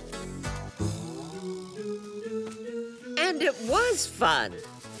 And it was fun.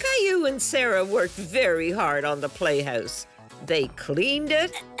 Caillou and Sarah worked very hard on the playhouse. They cleaned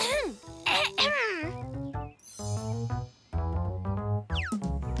it.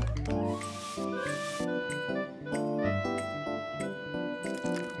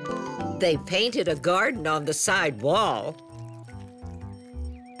 They painted a garden on the side wall.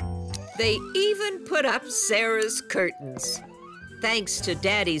 They even put up Sarah's curtains, thanks to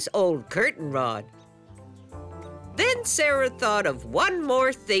Daddy's old curtain rod. Then Sarah thought of one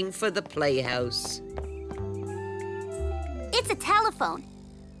more thing for the playhouse. It's a telephone.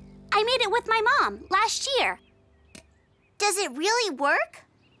 I made it with my mom last year. Does it really work?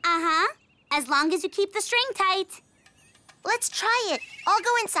 Uh-huh, as long as you keep the string tight. Let's try it. I'll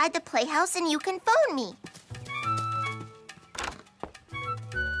go inside the playhouse and you can phone me.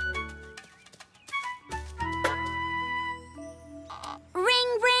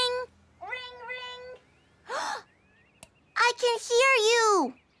 Ring, ring. Ring,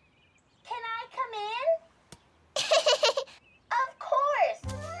 you. Can I come in? Of course.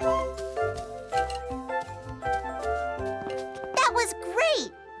 That was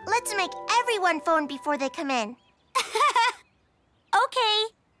great. Let's make everyone phone before they come in. Okay,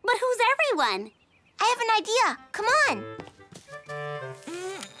 but who's everyone? I have an idea. Come on.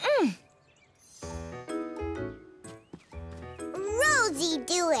 Rosie,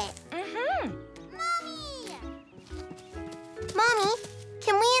 do it. Mommy,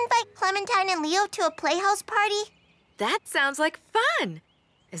 can we invite Clementine and Leo to a playhouse party? That sounds like fun.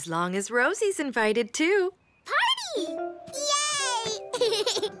 As long as Rosie's invited too. Party!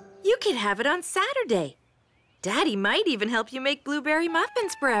 Yay! You can have it on Saturday. Daddy might even help you make blueberry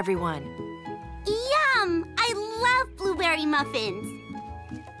muffins for everyone. Yum! I love blueberry muffins.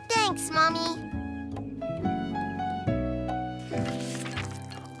 Thanks, Mommy.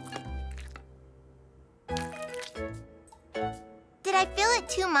 Did I feel it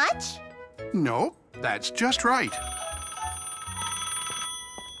too much? Nope, that's just right.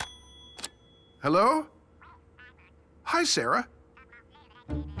 Hello? Hi, Sarah.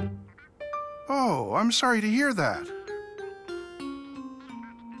 Oh, I'm sorry to hear that.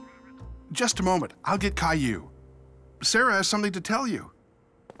 Just a moment. I'll get Caillou. Sarah has something to tell you.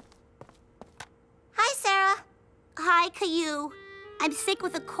 Hi, Sarah. Hi, Caillou. I'm sick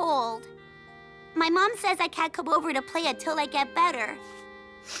with a cold. My mom says I can't come over to play until I get better.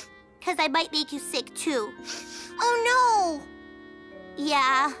 'Cause I might make you sick, too. Oh, no!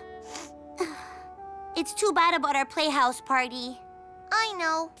 Yeah. It's too bad about our playhouse party. I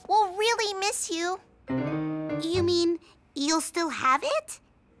know. We'll really miss you. You mean you'll still have it?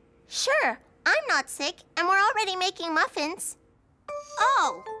 Sure. I'm not sick, and we're already making muffins.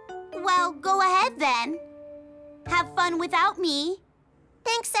 Oh. Well, go ahead then. Have fun without me.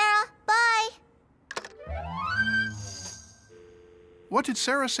 Thanks, Sarah. Bye. What did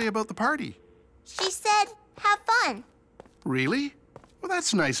Sarah say about the party? She said, have fun. Really? Well,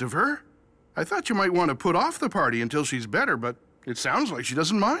 that's nice of her. I thought you might want to put off the party until she's better, but it sounds like she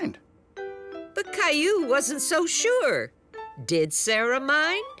doesn't mind. But Caillou wasn't so sure. Did Sarah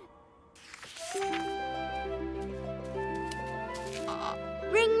mind?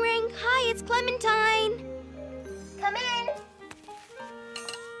 Ring, ring. Hi, it's Clementine. Come in.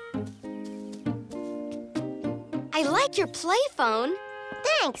 I like your play phone.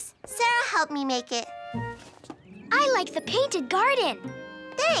 Thanks. Sarah helped me make it. I like the painted garden.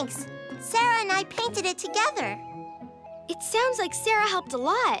 Thanks. Sarah and I painted it together. It sounds like Sarah helped a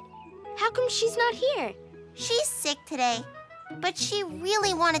lot. How come she's not here? She's sick today, but she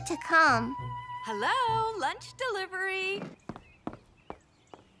really wanted to come. Hello, lunch delivery.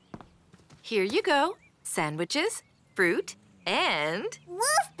 Here you go. Sandwiches, fruit, and...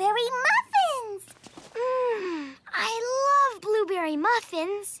 Wolfberry muffins! I love blueberry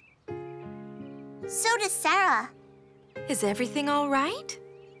muffins. So does Sarah. Is everything all right?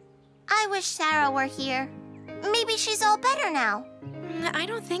 I wish Sarah were here. Maybe she's all better now. I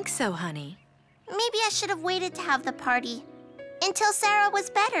don't think so, honey. Maybe I should have waited to have the party until Sarah was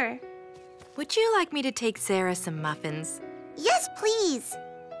better. Would you like me to take Sarah some muffins? Yes, please.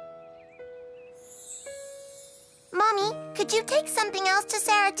 Mommy, could you take something else to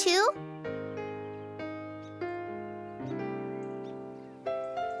Sarah, too?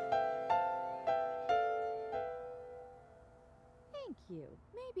 Thank you.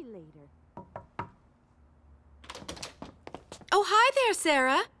 Maybe later. Oh, hi there,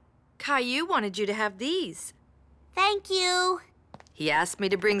 Sarah. Caillou wanted you to have these. Thank you. He asked me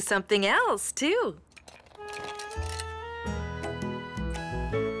to bring something else, too.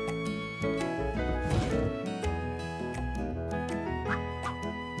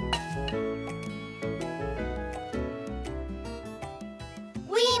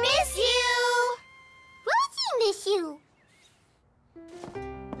 We miss you! Rosie miss you.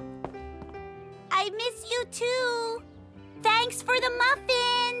 I miss you, too. Thanks for the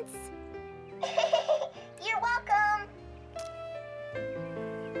muffins. You're welcome.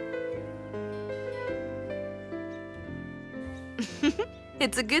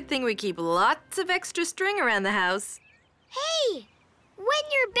 It's a good thing we keep lots of extra string around the house. Hey, when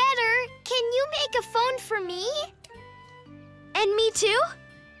you're better, can you make a phone for me? And me too?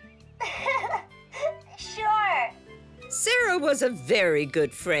 Sure. Sarah was a very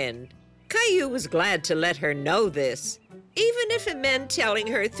good friend. Caillou was glad to let her know this, even if it meant telling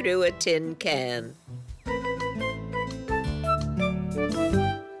her through a tin can.